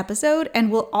of this episode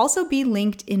and will also be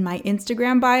linked in my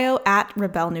Instagram bio at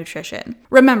Rebelle Nutrition.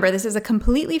 Remember, this is a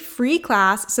completely free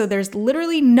class, so there's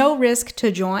literally no risk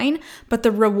to join, but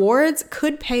the rewards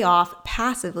could pay off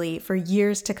passively for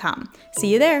years to come.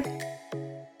 See you there.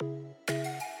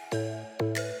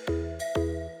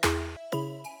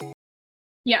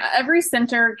 Yeah, every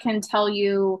center can tell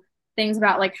you things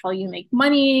about like how you make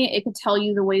money. It could tell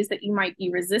you the ways that you might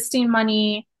be resisting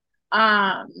money.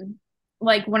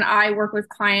 Like when I work with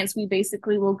clients, we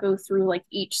basically will go through like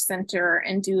each center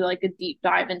and do like a deep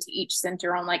dive into each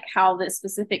center on like how this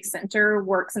specific center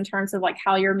works in terms of like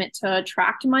how you're meant to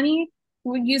attract money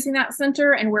using that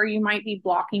center and where you might be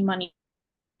blocking money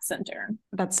center.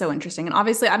 That's so interesting. And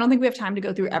obviously, I don't think we have time to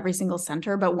go through every single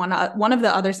center, but one of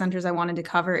the other centers I wanted to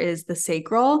cover is the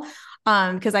sacral.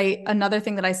 Because another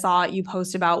thing that I saw you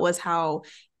post about was how,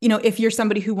 if you're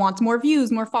somebody who wants more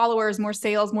views, more followers, more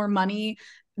sales, more money,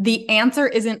 the answer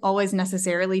isn't always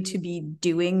necessarily to be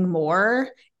doing more.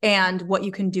 And what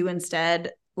you can do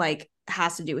instead, like,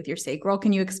 has to do with your sacral.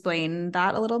 Can you explain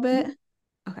that a little bit?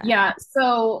 Okay. Yeah.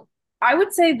 So I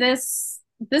would say this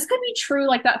could be true,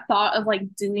 like that thought of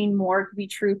like doing more could be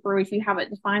true for if you have it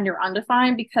defined or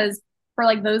undefined, because for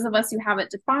like those of us who have it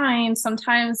defined,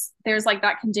 sometimes there's like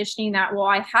that conditioning that, well,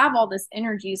 I have all this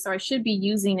energy, so I should be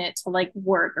using it to like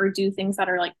work or do things that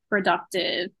are like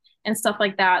productive and stuff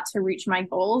like that to reach my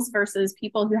goals, versus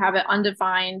people who have it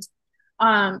undefined,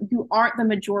 who aren't the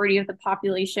majority of the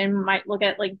population, might look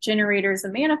at like generators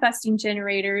and manifesting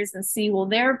generators and see, well,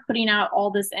 they're putting out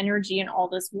all this energy and all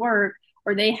this work,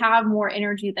 or they have more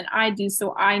energy than I do,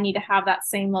 so I need to have that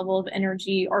same level of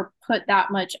energy or put that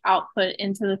much output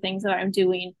into the things that I'm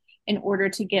doing in order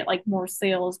to get like more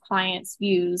sales, clients,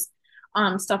 views,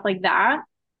 stuff like that.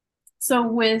 So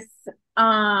with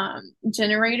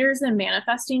generators and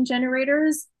manifesting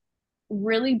generators,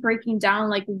 really breaking down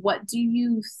like what do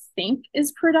you think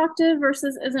is productive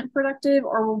versus isn't productive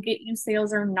or will get you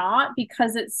sales or not,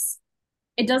 because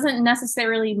it doesn't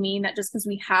necessarily mean that just because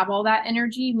we have all that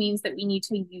energy means that we need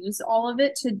to use all of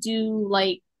it to do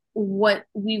like what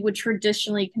we would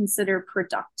traditionally consider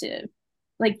productive.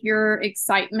 Like your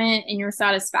excitement and your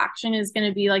satisfaction is going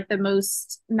to be like the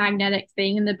most magnetic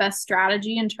thing and the best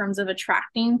strategy in terms of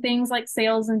attracting things like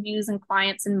sales and views and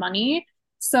clients and money.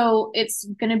 So it's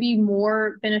going to be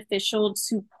more beneficial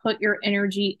to put your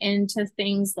energy into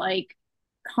things like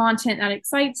content that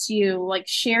excites you, like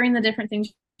sharing the different things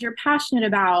you're passionate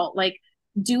about, like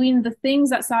doing the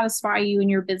things that satisfy you in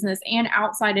your business and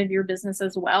outside of your business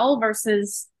as well,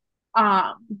 versus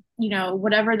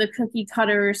whatever the cookie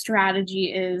cutter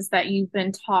strategy is that you've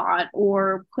been taught,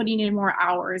 or putting in more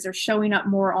hours or showing up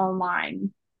more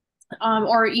online,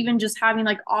 or even just having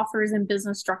like offers and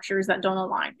business structures that don't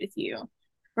align with you,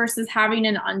 versus having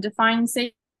an undefined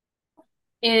state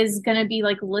is going to be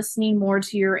like listening more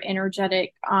to your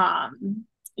energetic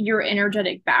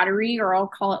battery, or I'll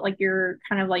call it like your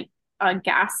kind of like a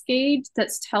gas gauge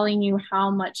that's telling you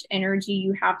how much energy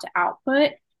you have to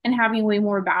output, and having way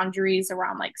more boundaries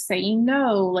around like saying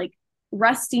no, like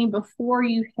resting before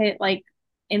you hit like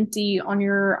empty on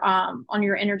your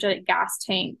energetic gas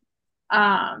tank.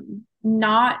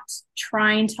 Not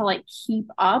trying to like keep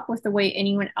up with the way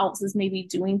anyone else is maybe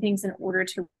doing things in order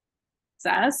to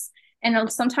success.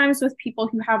 And sometimes with people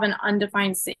who have an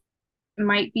undefined state, it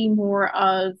might be more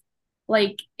of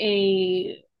like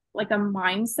a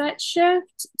mindset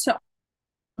shift to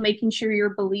making sure your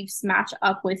beliefs match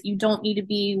up with, you don't need to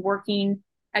be working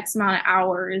X amount of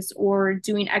hours or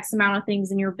doing X amount of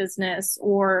things in your business,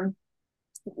 or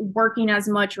working as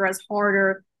much or as hard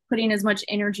or putting as much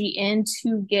energy in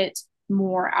to get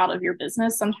more out of your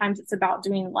business. Sometimes it's about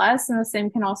doing less, and the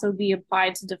same can also be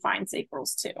applied to defined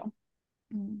sacrals too.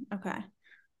 Okay.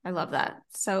 I love that.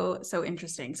 So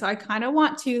interesting. So I kind of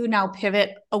want to now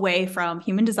pivot away from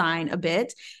human design a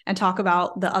bit and talk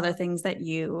about the other things that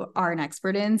you are an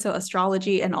expert in. So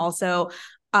astrology, and also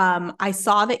I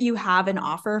saw that you have an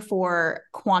offer for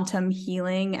quantum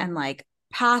healing and like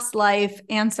past life,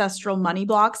 ancestral money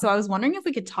blocks. So I was wondering if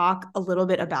we could talk a little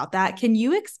bit about that. Can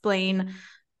you explain,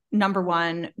 number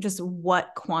one, just what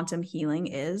quantum healing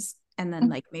is, and then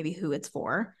like maybe who it's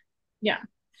for? Yeah.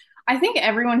 I think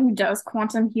everyone who does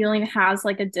quantum healing has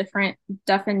like a different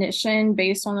definition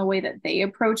based on the way that they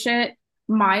approach it.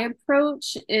 My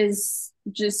approach is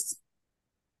just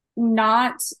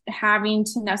not having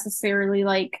to necessarily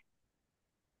like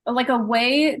a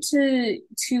way to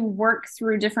work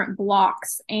through different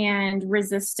blocks and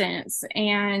resistance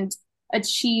and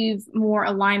achieve more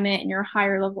alignment in your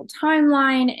higher level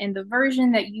timeline and the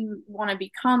version that you want to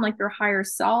become, like your higher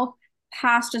self,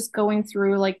 past just going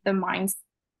through like the mindset.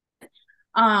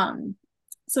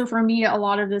 So for me, a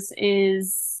lot of this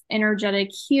is energetic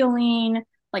healing,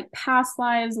 like past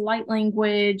lives, light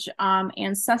language,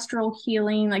 ancestral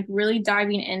healing, like really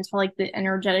diving into like the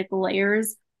energetic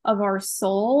layers of our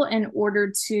soul in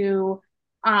order to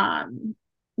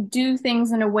do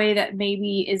things in a way that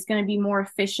maybe is going to be more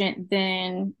efficient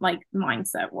than like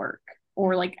mindset work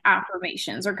or like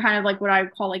affirmations, or kind of like what I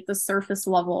would call like the surface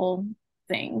level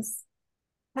things.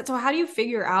 So how do you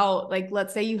figure out, like,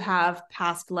 let's say you have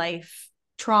past life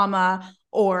trauma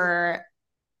or,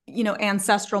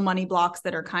 ancestral money blocks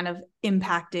that are kind of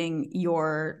impacting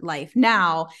your life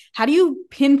now? How do you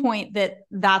pinpoint that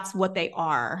that's what they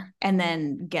are, and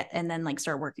then like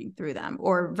start working through them?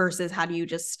 Or versus how do you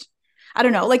just, I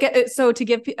don't know, like, so to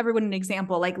give everyone an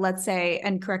example, like, let's say,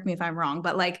 and correct me if I'm wrong,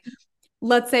 but like,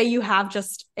 let's say you have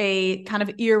just a kind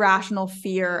of irrational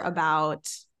fear about,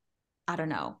 I don't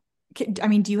know. I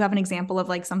mean, do you have an example of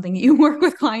like something that you work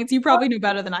with clients? You probably know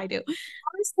better than I do.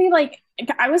 Honestly, like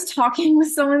I was talking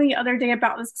with someone the other day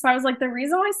about this, because I was like, the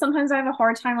reason why sometimes I have a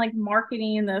hard time like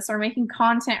marketing this or making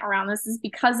content around this is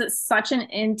because it's such an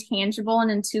intangible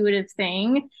and intuitive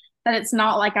thing that it's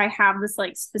not like I have this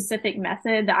like specific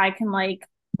method that I can like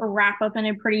wrap up in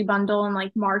a pretty bundle and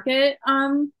like market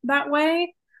that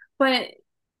way. But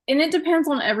and it depends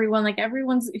on everyone, like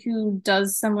everyone's who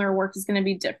does similar work is going to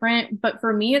be different, but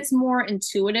for me it's more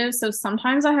intuitive. So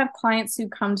sometimes I have clients who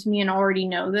come to me and already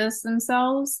know this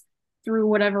themselves through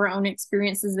whatever own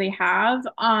experiences they have.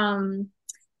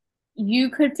 You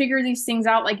could figure these things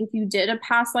out like if you did a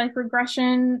past life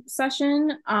regression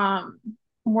session,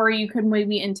 where you could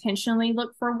maybe intentionally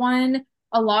look for one.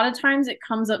 A lot of times it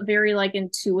comes up very like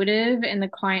intuitive, and the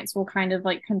clients will kind of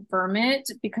like confirm it,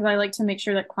 because I like to make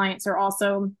sure that clients are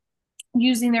also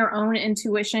using their own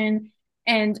intuition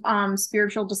and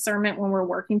spiritual discernment when we're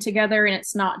working together, and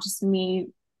it's not just me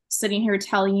sitting here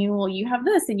telling you, well, you have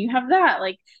this and you have that,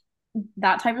 like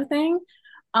that type of thing.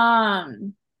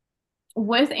 Um,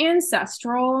 with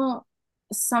ancestral,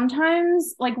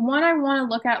 sometimes like one, I want to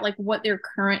look at like what their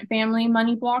current family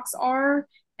money blocks are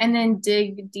and then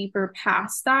dig deeper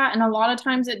past that. And a lot of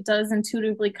times it does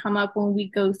intuitively come up when we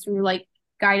go through like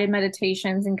guided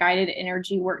meditations and guided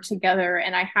energy work together,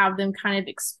 and I have them kind of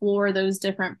explore those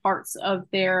different parts of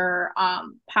their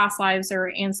past lives or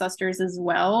ancestors as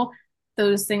well.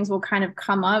 Those things will kind of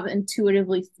come up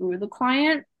intuitively through the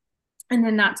client, and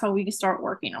then that's how we start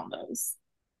working on those.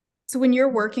 So when you're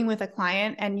working with a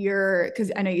client and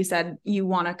because I know you said you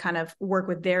want to kind of work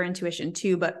with their intuition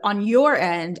too, but on your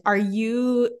end, are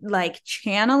you like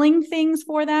channeling things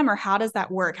for them, or how does that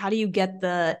work? How do you get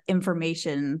the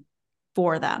information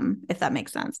for them, if that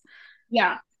makes sense?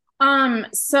 Yeah.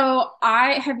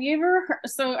 Have you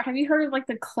heard of like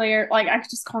the clair, like I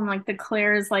just call them like the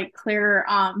clairs, like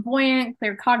clairvoyant,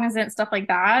 claircognizant, stuff like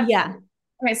that? Yeah.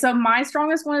 Okay, so my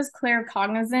strongest one is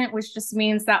claircognizant, which just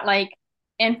means that like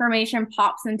information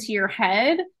pops into your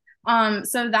head.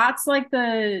 So that's like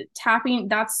the tapping,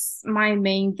 that's my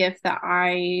main gift that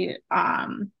how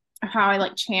I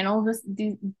like channel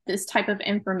this type of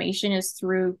information is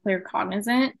through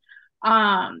claircognizant.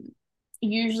 Um,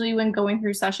 Usually when going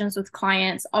through sessions with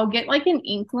clients, I'll get like an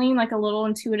inkling, like a little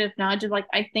intuitive nudge of like,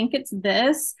 I think it's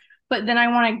this, but then I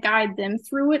want to guide them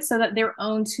through it so that their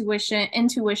own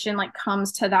intuition like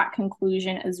comes to that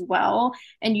conclusion as well.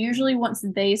 And usually once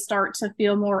they start to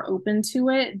feel more open to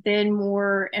it, then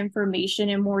more information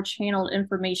and more channeled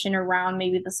information around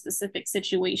maybe the specific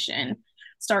situation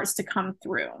starts to come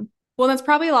through. Well, that's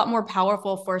probably a lot more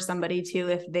powerful for somebody too,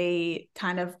 if they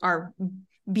kind of are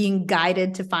being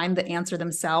guided to find the answer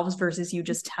themselves versus you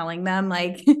just telling them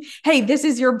like, hey, this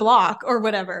is your block or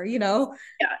whatever, you know?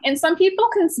 Yeah. And some people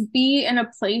can be in a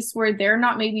place where they're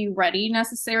not maybe ready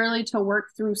necessarily to work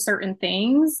through certain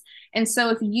things. And so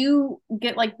if you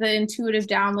get like the intuitive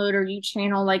download or you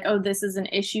channel like, oh, this is an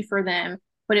issue for them,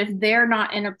 but if they're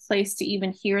not in a place to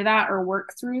even hear that or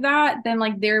work through that, then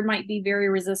like they might be very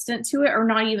resistant to it or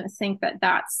not even think that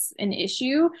that's an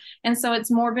issue. And so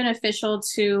it's more beneficial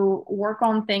to work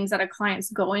on things that a client's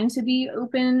going to be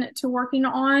open to working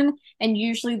on. And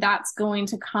usually that's going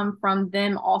to come from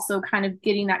them also kind of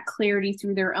getting that clarity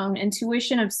through their own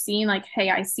intuition of seeing like, hey,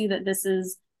 I see that this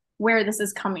is where this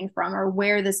is coming from or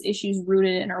where this issue is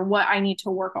rooted in or what I need to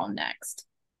work on next.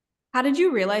 How did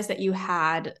you realize that you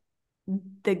had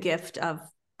the gift of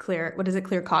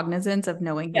claircognizance of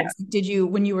knowing things? Yeah. Did you,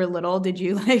 when you were little, did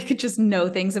you like just know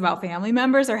things about family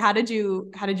members, or how did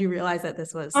you realize that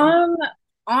this was honestly,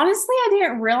 I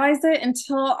didn't realize it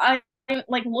until I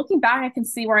like looking back, I can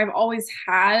see where I've always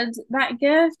had that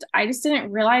gift. I just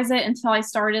didn't realize it until I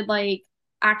started like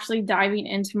actually diving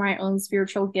into my own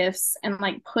spiritual gifts and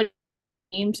like putting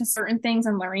name to certain things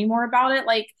and learning more about it.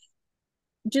 Like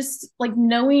just like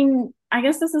knowing, I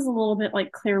guess this is a little bit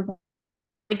like clear,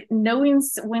 like knowing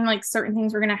when like certain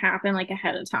things were going to happen like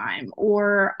ahead of time,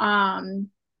 or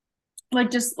like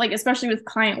just like especially with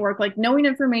client work, like knowing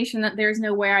information that there's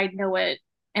no way I'd know it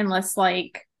unless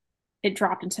like it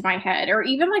dropped into my head. Or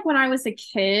even like when I was a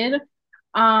kid,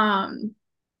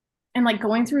 and like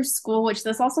going through school, which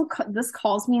this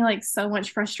caused me like so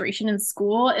much frustration in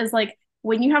school, is like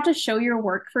when you have to show your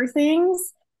work for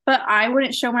things, but I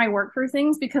wouldn't show my work for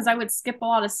things because I would skip a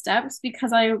lot of steps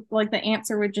because I like the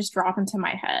answer would just drop into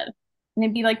my head. And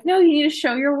it'd be like, no, you need to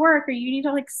show your work or you need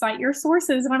to like cite your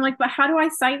sources. And I'm like, but how do I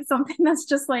cite something that's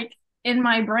just like in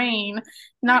my brain,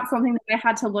 not something that I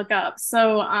had to look up?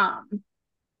 So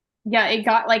yeah, it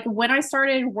got like when I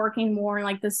started working more in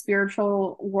like the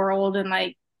spiritual world and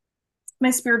like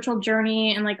my spiritual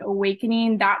journey and like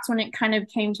awakening, that's when it kind of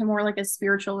came to more like a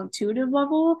spiritual intuitive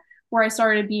level where I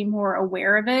started to be more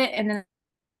aware of it and then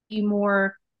be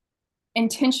more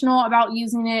intentional about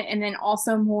using it, and then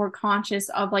also more conscious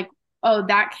of like, oh,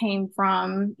 that came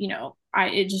from,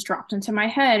 it just dropped into my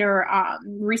head. Or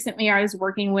recently I was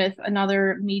working with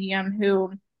another medium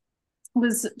who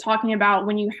was talking about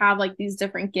when you have like these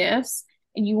different gifts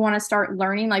and you want to start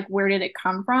learning like where did it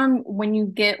come from, when you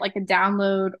get like a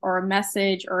download or a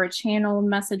message or a channel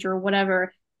message or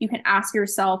whatever, you can ask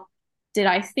yourself, did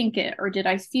I think it, or did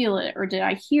I feel it, or did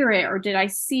I hear it, or did I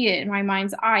see it in my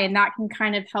mind's eye? And that can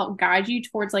kind of help guide you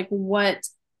towards like what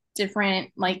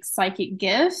different like psychic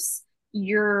gifts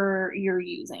you're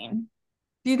using.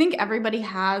 Do you think everybody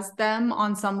has them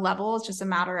on some level? It's just a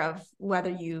matter of whether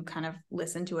you kind of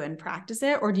listen to it and practice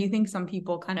it, or do you think some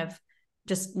people kind of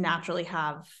just naturally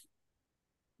have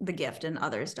the gift and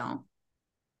others don't?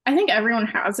 I think everyone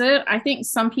has it. I think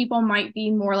some people might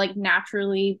be more like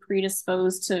naturally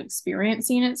predisposed to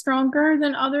experiencing it stronger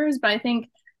than others, but I think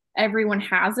everyone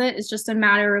has it. It's just a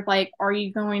matter of like, are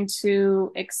you going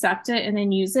to accept it and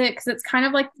then use it? Because it's kind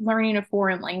of like learning a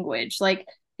foreign language. Like,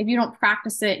 if you don't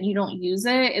practice it and you don't use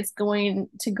it, it's going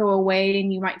to go away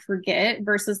and you might forget.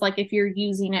 Versus, like, if you're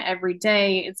using it every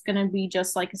day, it's going to be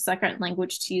just like a second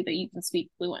language to you that you can speak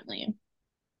fluently.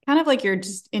 Kind of like your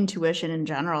just intuition in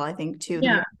general, I think too.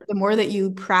 Yeah. The more that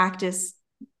you practice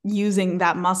using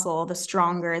that muscle, the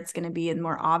stronger it's going to be and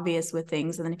more obvious with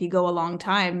things. And then if you go a long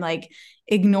time, like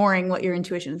ignoring what your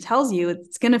intuition tells you,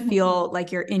 it's going to feel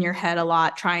like you're in your head a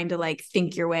lot, trying to like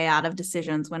think your way out of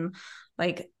decisions when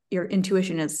like your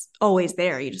intuition is always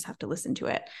there. You just have to listen to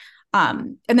it.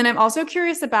 And then I'm also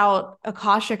curious about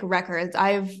Akashic records.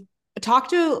 I've talked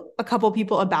to a couple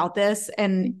people about this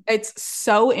and it's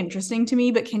so interesting to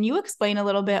me, but can you explain a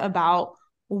little bit about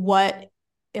what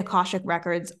Akashic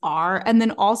records are? And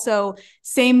then also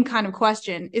same kind of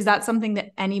question, is that something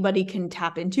that anybody can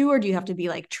tap into or do you have to be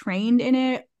like trained in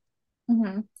it?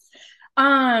 Mm-hmm.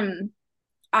 Um,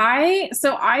 I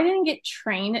didn't get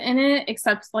trained in it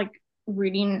except like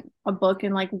reading a book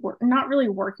and like not really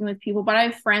working with people, but I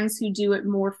have friends who do it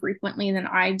more frequently than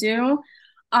I do.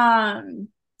 Um,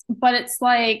 but it's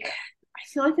like I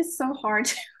feel like it's so hard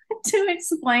to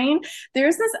explain.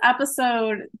 There's this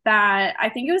episode that I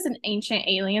think it was an Ancient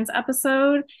Aliens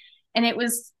episode, and it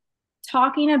was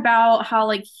talking about how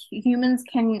like humans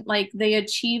can like they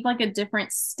achieve like a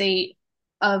different state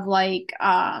of like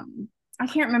I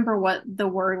can't remember what the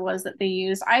word was that they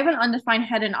used. I have an undefined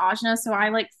head and ajna, so I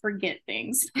like forget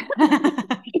things.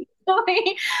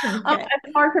 Okay.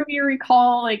 It's hard for me to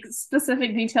recall like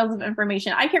specific details of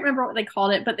information. I can't remember what they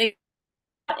called it, but they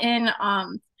in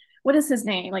what is his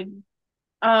name? Like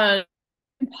uh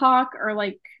Deepak or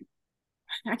like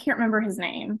I can't remember his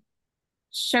name.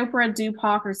 Chopra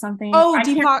Dupak or something. Oh, I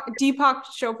can't. Deepak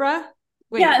Chopra.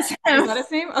 Wait, Yes, is that his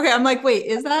name? Okay, I'm like, wait,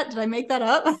 is that? Did I make that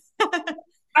up?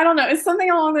 I don't know. It's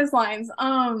something along those lines.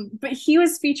 But he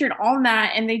was featured on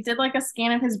that, and they did like a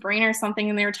scan of his brain or something,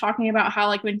 and they were talking about how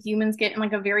like when humans get in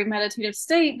like a very meditative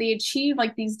state, they achieve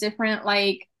like these different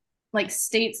like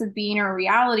states of being or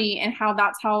reality, and how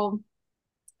that's how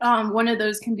one of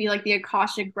those can be like the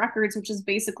Akashic records, which is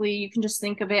basically you can just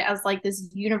think of it as like this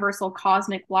universal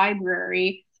cosmic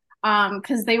library.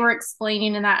 Because they were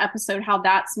explaining in that episode how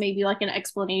that's maybe like an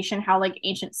explanation how like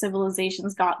ancient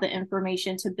civilizations got the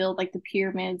information to build like the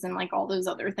pyramids and like all those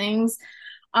other things.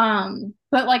 But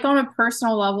like on a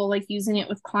personal level, like using it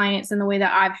with clients and the way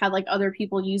that I've had like other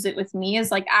people use it with me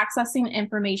is like accessing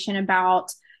information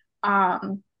about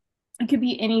um it could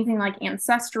be anything like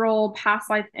ancestral, past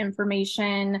life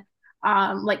information,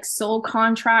 like soul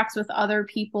contracts with other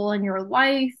people in your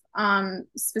life,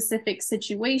 specific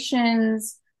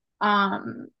situations,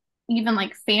 um, even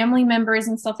like family members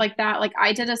and stuff like that. Like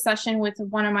I did a session with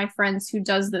one of my friends who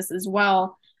does this as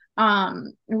well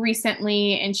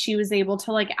recently, and she was able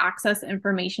to like access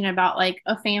information about like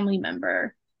a family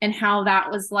member and how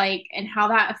that was like and how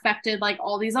that affected like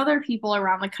all these other people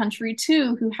around the country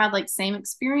too who had like same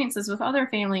experiences with other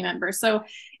family members. So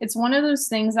it's one of those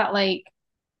things that like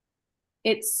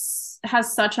it's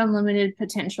has such unlimited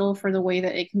potential for the way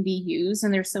that it can be used,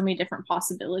 and there's so many different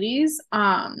possibilities.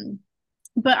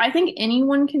 But I think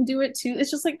anyone can do it too.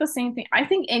 It's just like the same thing. I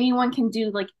think anyone can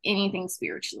do like anything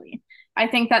spiritually. I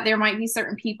think that there might be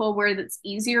certain people where that's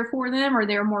easier for them or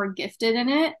they're more gifted in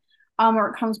it, or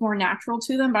it comes more natural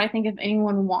to them. But I think if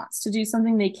anyone wants to do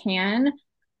something, they can.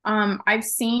 I've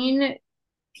seen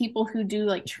people who do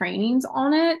like trainings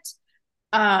on it.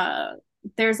 Uh,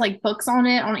 there's like books on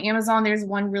it on Amazon. There's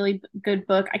one really good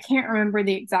book. I can't remember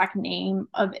the exact name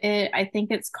of it. I think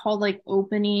it's called like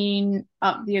Opening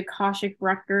Up the Akashic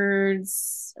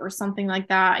Records or something like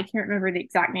that. I can't remember the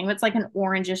exact name. It's like an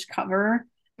orangish cover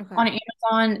Okay. on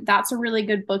Amazon. That's a really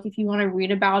good book if you want to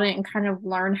read about it and kind of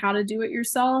learn how to do it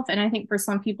yourself. And I think for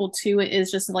some people too, it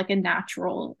is just like a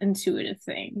natural, intuitive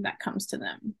thing that comes to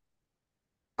them.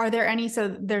 Are there any, so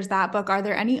there's that book. Are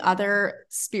there any other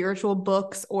spiritual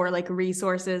books or like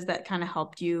resources that kind of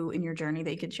helped you in your journey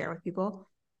that you could share with people?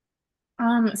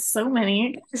 So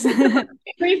many. I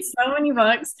read so many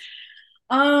books.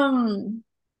 Um,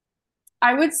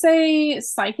 I would say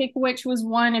Psychic Witch was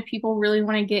one if people really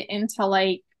want to get into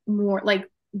like more like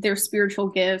their spiritual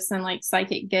gifts and like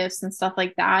psychic gifts and stuff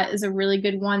like that is a really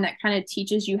good one that kind of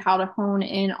teaches you how to hone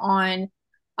in on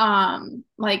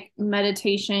like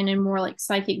meditation and more like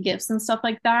psychic gifts and stuff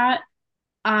like that.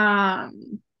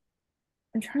 Um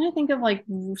I'm trying to think of like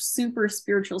super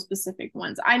spiritual specific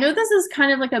ones. I know this is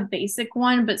kind of like a basic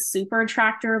one, but Super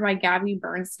Attractor by Gabby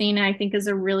Bernstein, I think is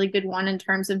a really good one in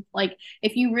terms of like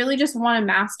if you really just want to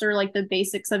master like the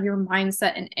basics of your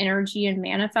mindset and energy and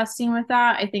manifesting with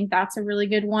that, I think that's a really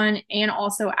good one. And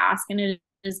also Ask and It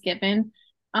Is Given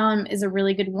is a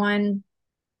really good one.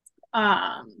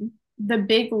 The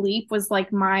Big Leap was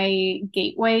like my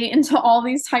gateway into all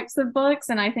these types of books,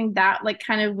 and I think that like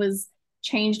kind of was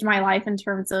changed my life in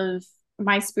terms of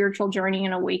my spiritual journey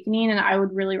and awakening, and I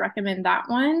would really recommend that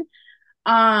one.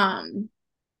 um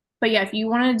but yeah, if you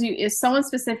want to do, if someone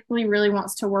specifically really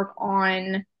wants to work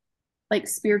on like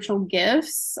spiritual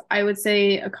gifts, I would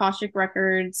say Akashic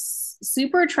Records.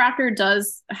 Super Attractor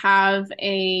does have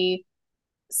a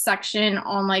section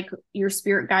on like your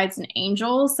spirit guides and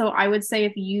angels. So I would say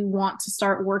if you want to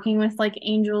start working with like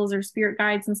angels or spirit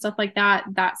guides and stuff like that,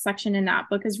 that section in that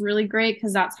book is really great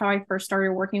because that's how I first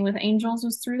started working with angels,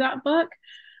 was through that book.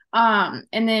 And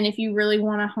then if you really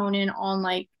want to hone in on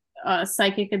like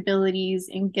psychic abilities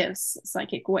and gifts,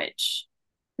 Psychic Witch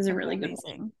is a really good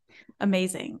one.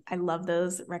 Amazing. I love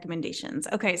those recommendations.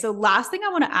 Okay. So last thing I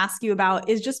want to ask you about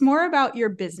is just more about your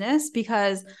business,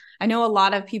 because I know a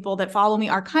lot of people that follow me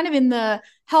are kind of in the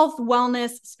health,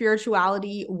 wellness,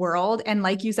 spirituality world. And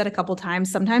like you said a couple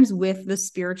times, sometimes with the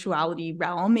spirituality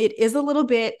realm, it is a little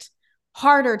bit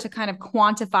harder to kind of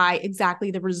quantify exactly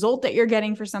the result that you're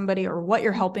getting for somebody or what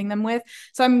you're helping them with.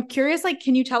 So I'm curious, like,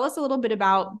 can you tell us a little bit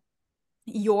about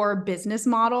your business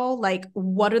model? Like,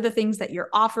 what are the things that you're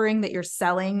offering, that you're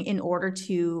selling in order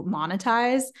to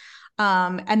monetize?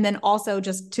 And then also,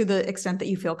 just to the extent that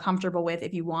you feel comfortable with,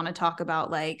 if you want to talk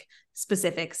about like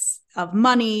specifics of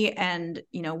money and,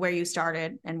 you know, where you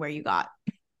started and where you got,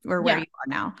 or where you are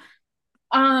now.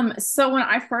 So when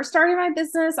I first started my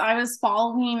business, I was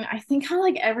following, I think how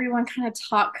like everyone kind of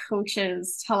taught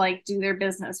coaches to like do their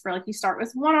business, for like you start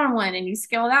with one-on-one and you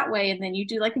scale that way, and then you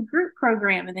do like a group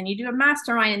program, and then you do a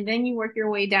mastermind, and then you work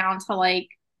your way down to like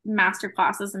master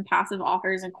classes and passive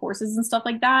offers and courses and stuff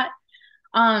like that.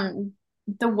 Um,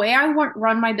 the way I want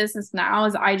run my business now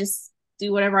is I just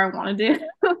do whatever I want to do,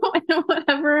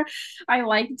 whatever I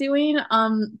like doing.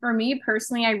 For me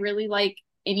personally, I really like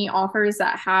any offers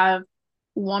that have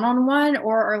one-on-one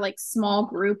or are like small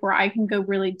group where I can go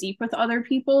really deep with other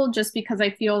people, just because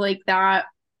I feel like that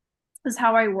is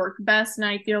how I work best. And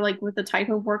I feel like with the type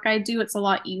of work I do, it's a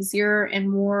lot easier and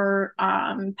more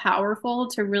powerful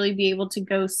to really be able to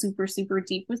go super, super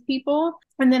deep with people.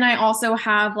 And then I also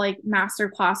have like master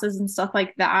classes and stuff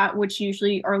like that, which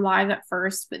usually are live at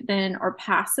first, but then are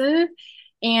passive.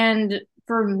 And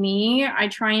for me, I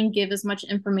try and give as much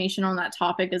information on that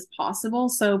topic as possible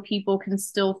so people can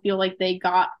still feel like they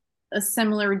got a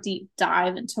similar deep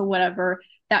dive into whatever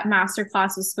that master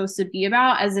class was supposed to be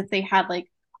about, as if they had like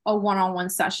a one-on-one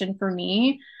session for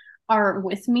me or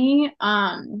with me.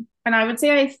 And I would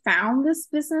say I found this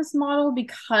business model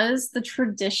because the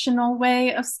traditional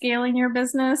way of scaling your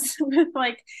business with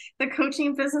like the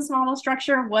coaching business model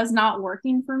structure was not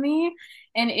working for me.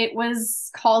 And it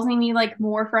was causing me like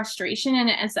more frustration, and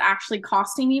it's actually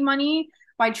costing me money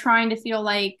by trying to feel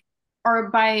like, or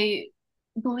by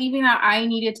believing that I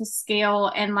needed to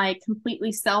scale and like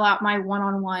completely sell out my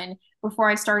one-on-one before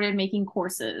I started making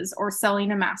courses or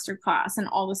selling a master class and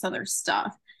all this other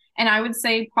stuff. And I would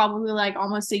say probably like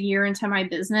almost a year into my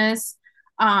business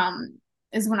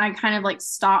is when I kind of like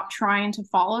stopped trying to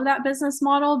follow that business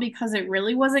model, because it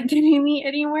really wasn't getting me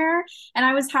anywhere. And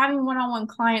I was having one-on-one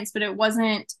clients, but it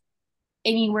wasn't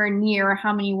anywhere near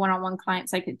how many one-on-one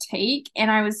clients I could take. And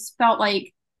I was felt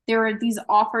like there were these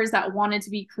offers that wanted to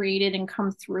be created and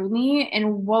come through me.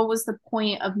 And what was the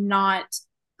point of not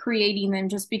creating them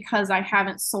just because I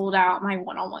haven't sold out my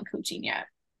one-on-one coaching yet?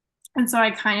 And so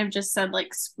I kind of just said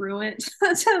like screw it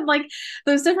to like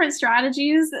those different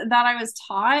strategies that I was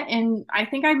taught. And I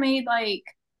think I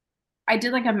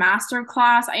did like a master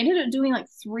class. I ended up doing like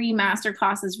 3 master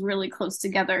classes really close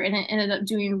together, and it ended up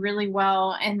doing really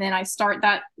well. And then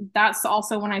that's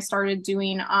also when I started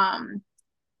doing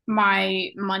my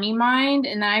Money Mind,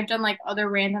 and then I've done like other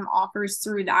random offers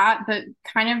through that, but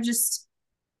kind of just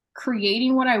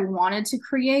creating what I wanted to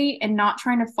create and not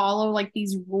trying to follow like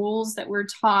these rules that we're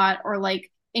taught, or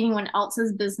like anyone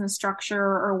else's business structure,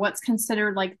 or what's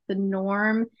considered like the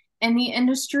norm in the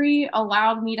industry,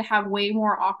 allowed me to have way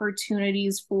more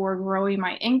opportunities for growing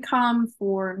my income,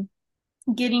 for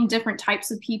getting different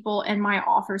types of people in my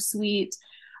offer suite,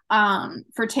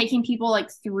 for taking people like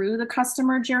through the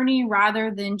customer journey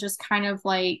rather than just kind of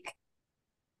like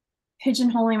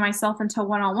pigeonholing myself into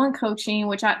one-on-one coaching,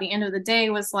 which at the end of the day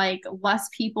was like less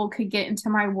people could get into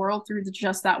my world through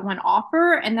just that one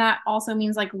offer. And that also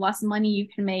means like less money you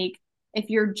can make if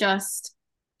you're just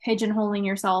pigeonholing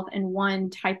yourself in one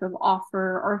type of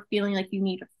offer or feeling like you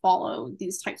need to follow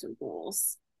these types of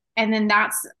rules. And then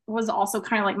that's was also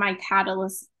kind of like my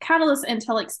catalyst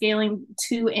into like scaling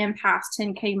to and past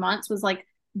 10K months was like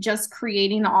just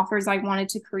creating the offers I wanted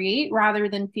to create rather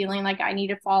than feeling like I need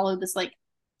to follow this like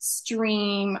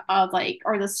stream of like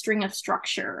or the string of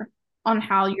structure on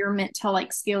how you're meant to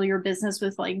like scale your business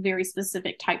with like very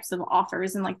specific types of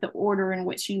offers and like the order in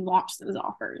which you launch those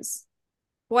offers.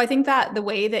 Well, I think that the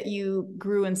way that you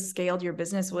grew and scaled your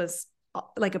business was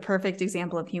like a perfect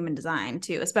example of human design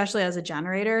too, especially as a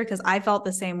generator, because I felt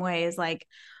the same way as like,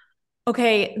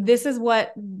 okay, this is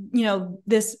what,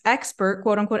 this expert,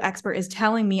 quote unquote expert, is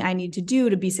telling me I need to do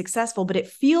to be successful, but it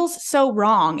feels so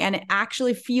wrong. And it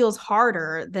actually feels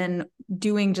harder than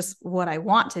doing just what I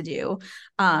want to do.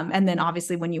 And then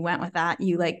obviously when you went with that,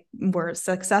 you like were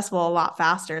successful a lot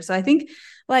faster. So I think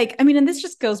and this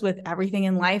just goes with everything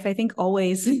in life. I think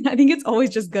it's always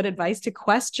just good advice to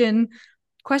question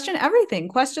everything,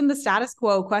 question the status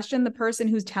quo, question the person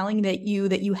who's telling that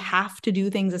you have to do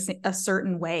things a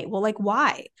certain way. Well, like,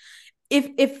 why?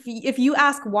 If you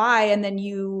ask why, and then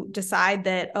you decide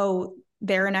that, oh,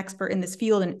 they're an expert in this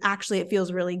field, and actually it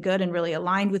feels really good and really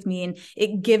aligned with me, and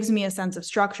it gives me a sense of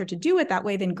structure to do it that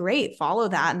way, then great, follow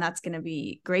that. And that's going to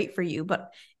be great for you.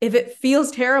 But if it feels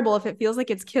terrible, if it feels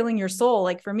like it's killing your soul,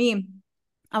 like for me,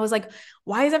 I was like,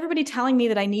 why is everybody telling me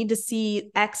that I need to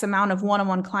see X amount of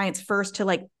one-on-one clients first to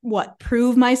like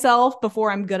prove myself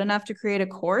before I'm good enough to create a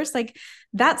course? Like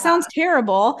that sounds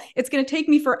terrible. It's going to take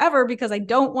me forever because I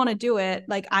don't want to do it.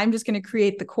 Like I'm just going to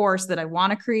create the course that I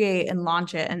want to create and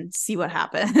launch it and see what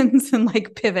happens and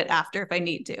like pivot after if I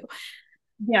need to.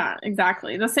 Yeah,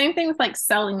 exactly. The same thing with like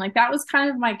selling. Like that was kind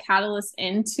of my catalyst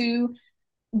into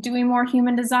doing more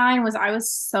human design was I was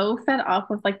so fed up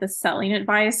with like the selling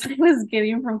advice I was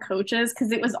getting from coaches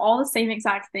because it was all the same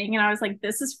exact thing. And I was like,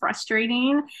 this is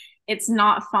frustrating. It's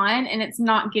not fun and it's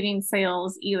not getting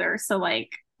sales either. So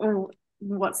like,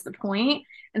 what's the point?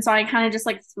 And so I kind of just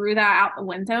like threw that out the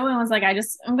window and was like,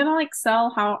 I'm gonna like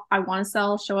sell how I want to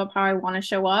sell, show up how I want to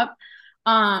show up.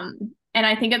 And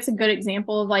I think it's a good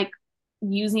example of like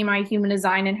using my human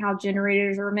design and how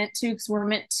generators are meant to, because we're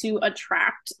meant to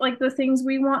attract like the things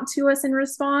we want to us and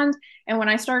respond. And when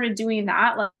I started doing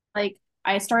that, like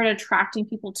I started attracting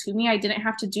people to me. I didn't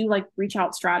have to do like reach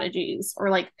out strategies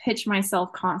or like pitch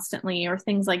myself constantly or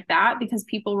things like that because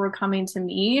people were coming to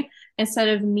me instead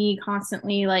of me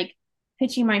constantly like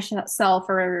pitching myself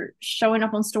or showing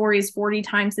up on stories 40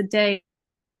 times a day,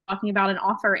 talking about an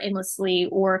offer endlessly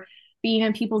or being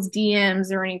in people's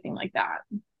DMs or anything like that.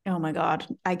 Oh my God.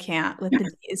 I can't with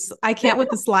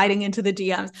the sliding into the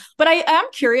DMs. But I am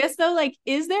curious though, like,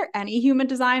 is there any human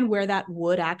design where that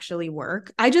would actually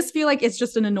work? I just feel like it's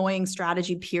just an annoying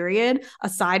strategy, period,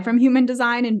 aside from human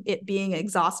design and it being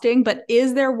exhausting. But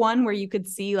is there one where you could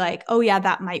see like, oh yeah,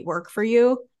 that might work for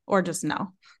you, or just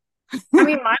no? I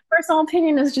mean, my personal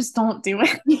opinion is just don't do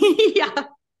it. Yeah.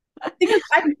 Because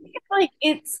I think like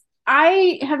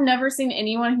I have never seen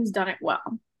anyone who's done it well.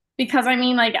 Because I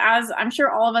mean, like, as I'm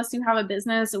sure all of us who have a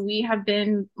business, we have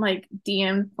been like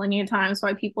DM'd plenty of times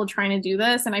by people trying to do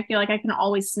this. And I feel like I can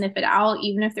always sniff it out,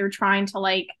 even if they're trying to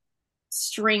like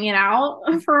string it out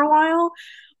for a while.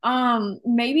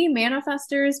 Maybe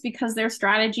manifestors because their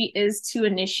strategy is to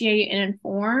initiate and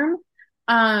inform.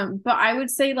 But I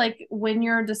would say like when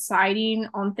you're deciding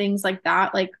on things like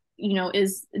that, like,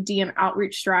 is DM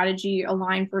outreach strategy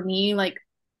aligned for me? Like,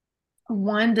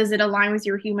 one, does it align with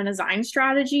your human design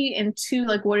strategy? And two,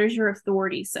 like, what does your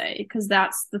authority say? Because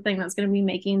that's the thing that's going to be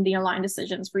making the aligned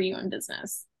decisions for you in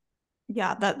business.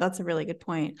 Yeah, that's a really good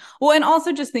point. Well, and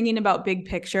also just thinking about big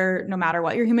picture, no matter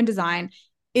what your human design,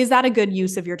 is that a good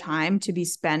use of your time to be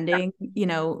spending,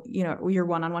 your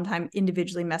one-on-one time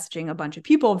individually messaging a bunch of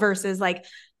people versus like,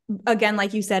 again,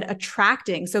 like you said,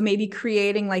 attracting. So maybe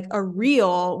creating like a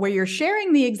reel where you're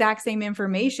sharing the exact same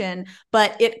information,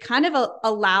 but it kind of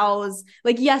allows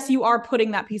like, yes, you are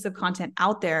putting that piece of content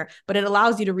out there, but it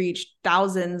allows you to reach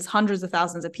thousands, hundreds of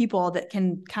thousands of people that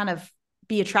can kind of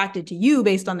be attracted to you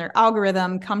based on their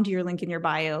algorithm, come to your link in your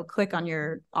bio, click on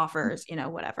your offers,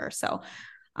 whatever. So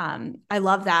I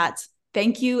love that.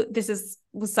 Thank you. This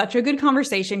was such a good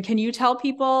conversation. Can you tell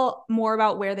people more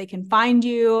about where they can find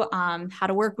you, how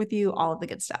to work with you, all of the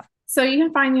good stuff? So you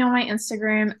can find me on my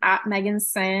Instagram at Megan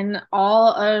Sin.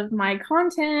 All of my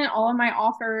content, all of my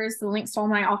offers, the links to all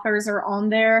my offers are on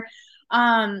there.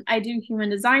 I do human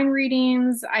design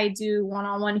readings. I do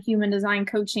one-on-one human design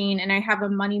coaching, and I have a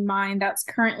money mind that's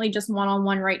currently just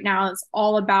one-on-one right now. It's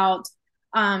all about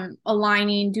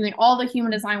aligning, doing all the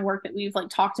human design work that we've like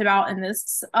talked about in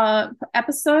this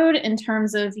episode in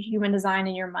terms of human design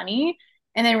and your money.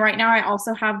 And then right now I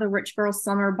also have the Rich Girl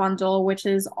Summer Bundle, which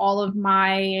is all of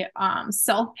my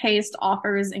self-paced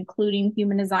offers, including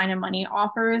human design and money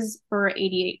offers for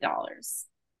 $88.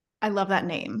 I love that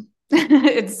name.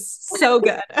 It's so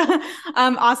good.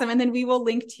 Awesome. And then we will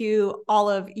link to all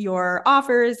of your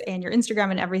offers and your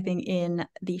Instagram and everything in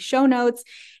the show notes.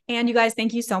 And you guys,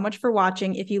 thank you so much for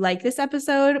watching. If you like this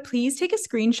episode, please take a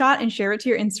screenshot and share it to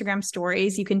your Instagram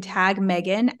stories. You can tag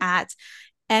Megan at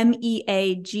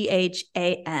MEAGHANSENN,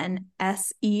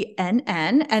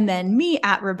 and then me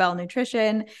at Rebelle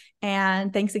Nutrition.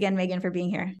 And thanks again, Megan, for being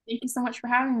here. Thank you so much for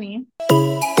having me.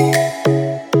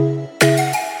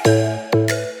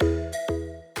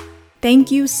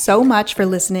 Thank you so much for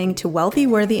listening to Wealthy,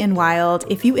 Worthy, and Wild.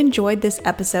 If you enjoyed this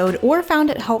episode or found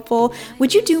it helpful,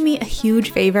 would you do me a huge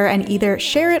favor and either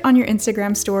share it on your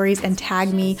Instagram stories and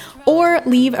tag me, or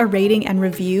leave a rating and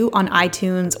review on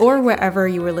iTunes or wherever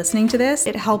you were listening to this?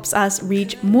 It helps us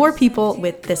reach more people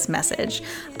with this message.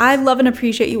 I love and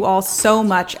appreciate you all so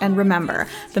much. And remember,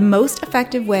 the most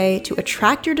effective way to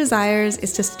attract your desires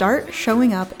is to start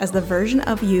showing up as the version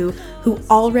of you who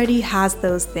already has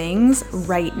those things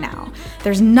right now.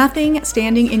 There's nothing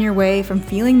standing in your way from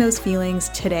feeling those feelings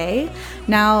today.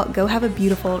 Now go have a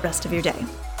beautiful rest of your day.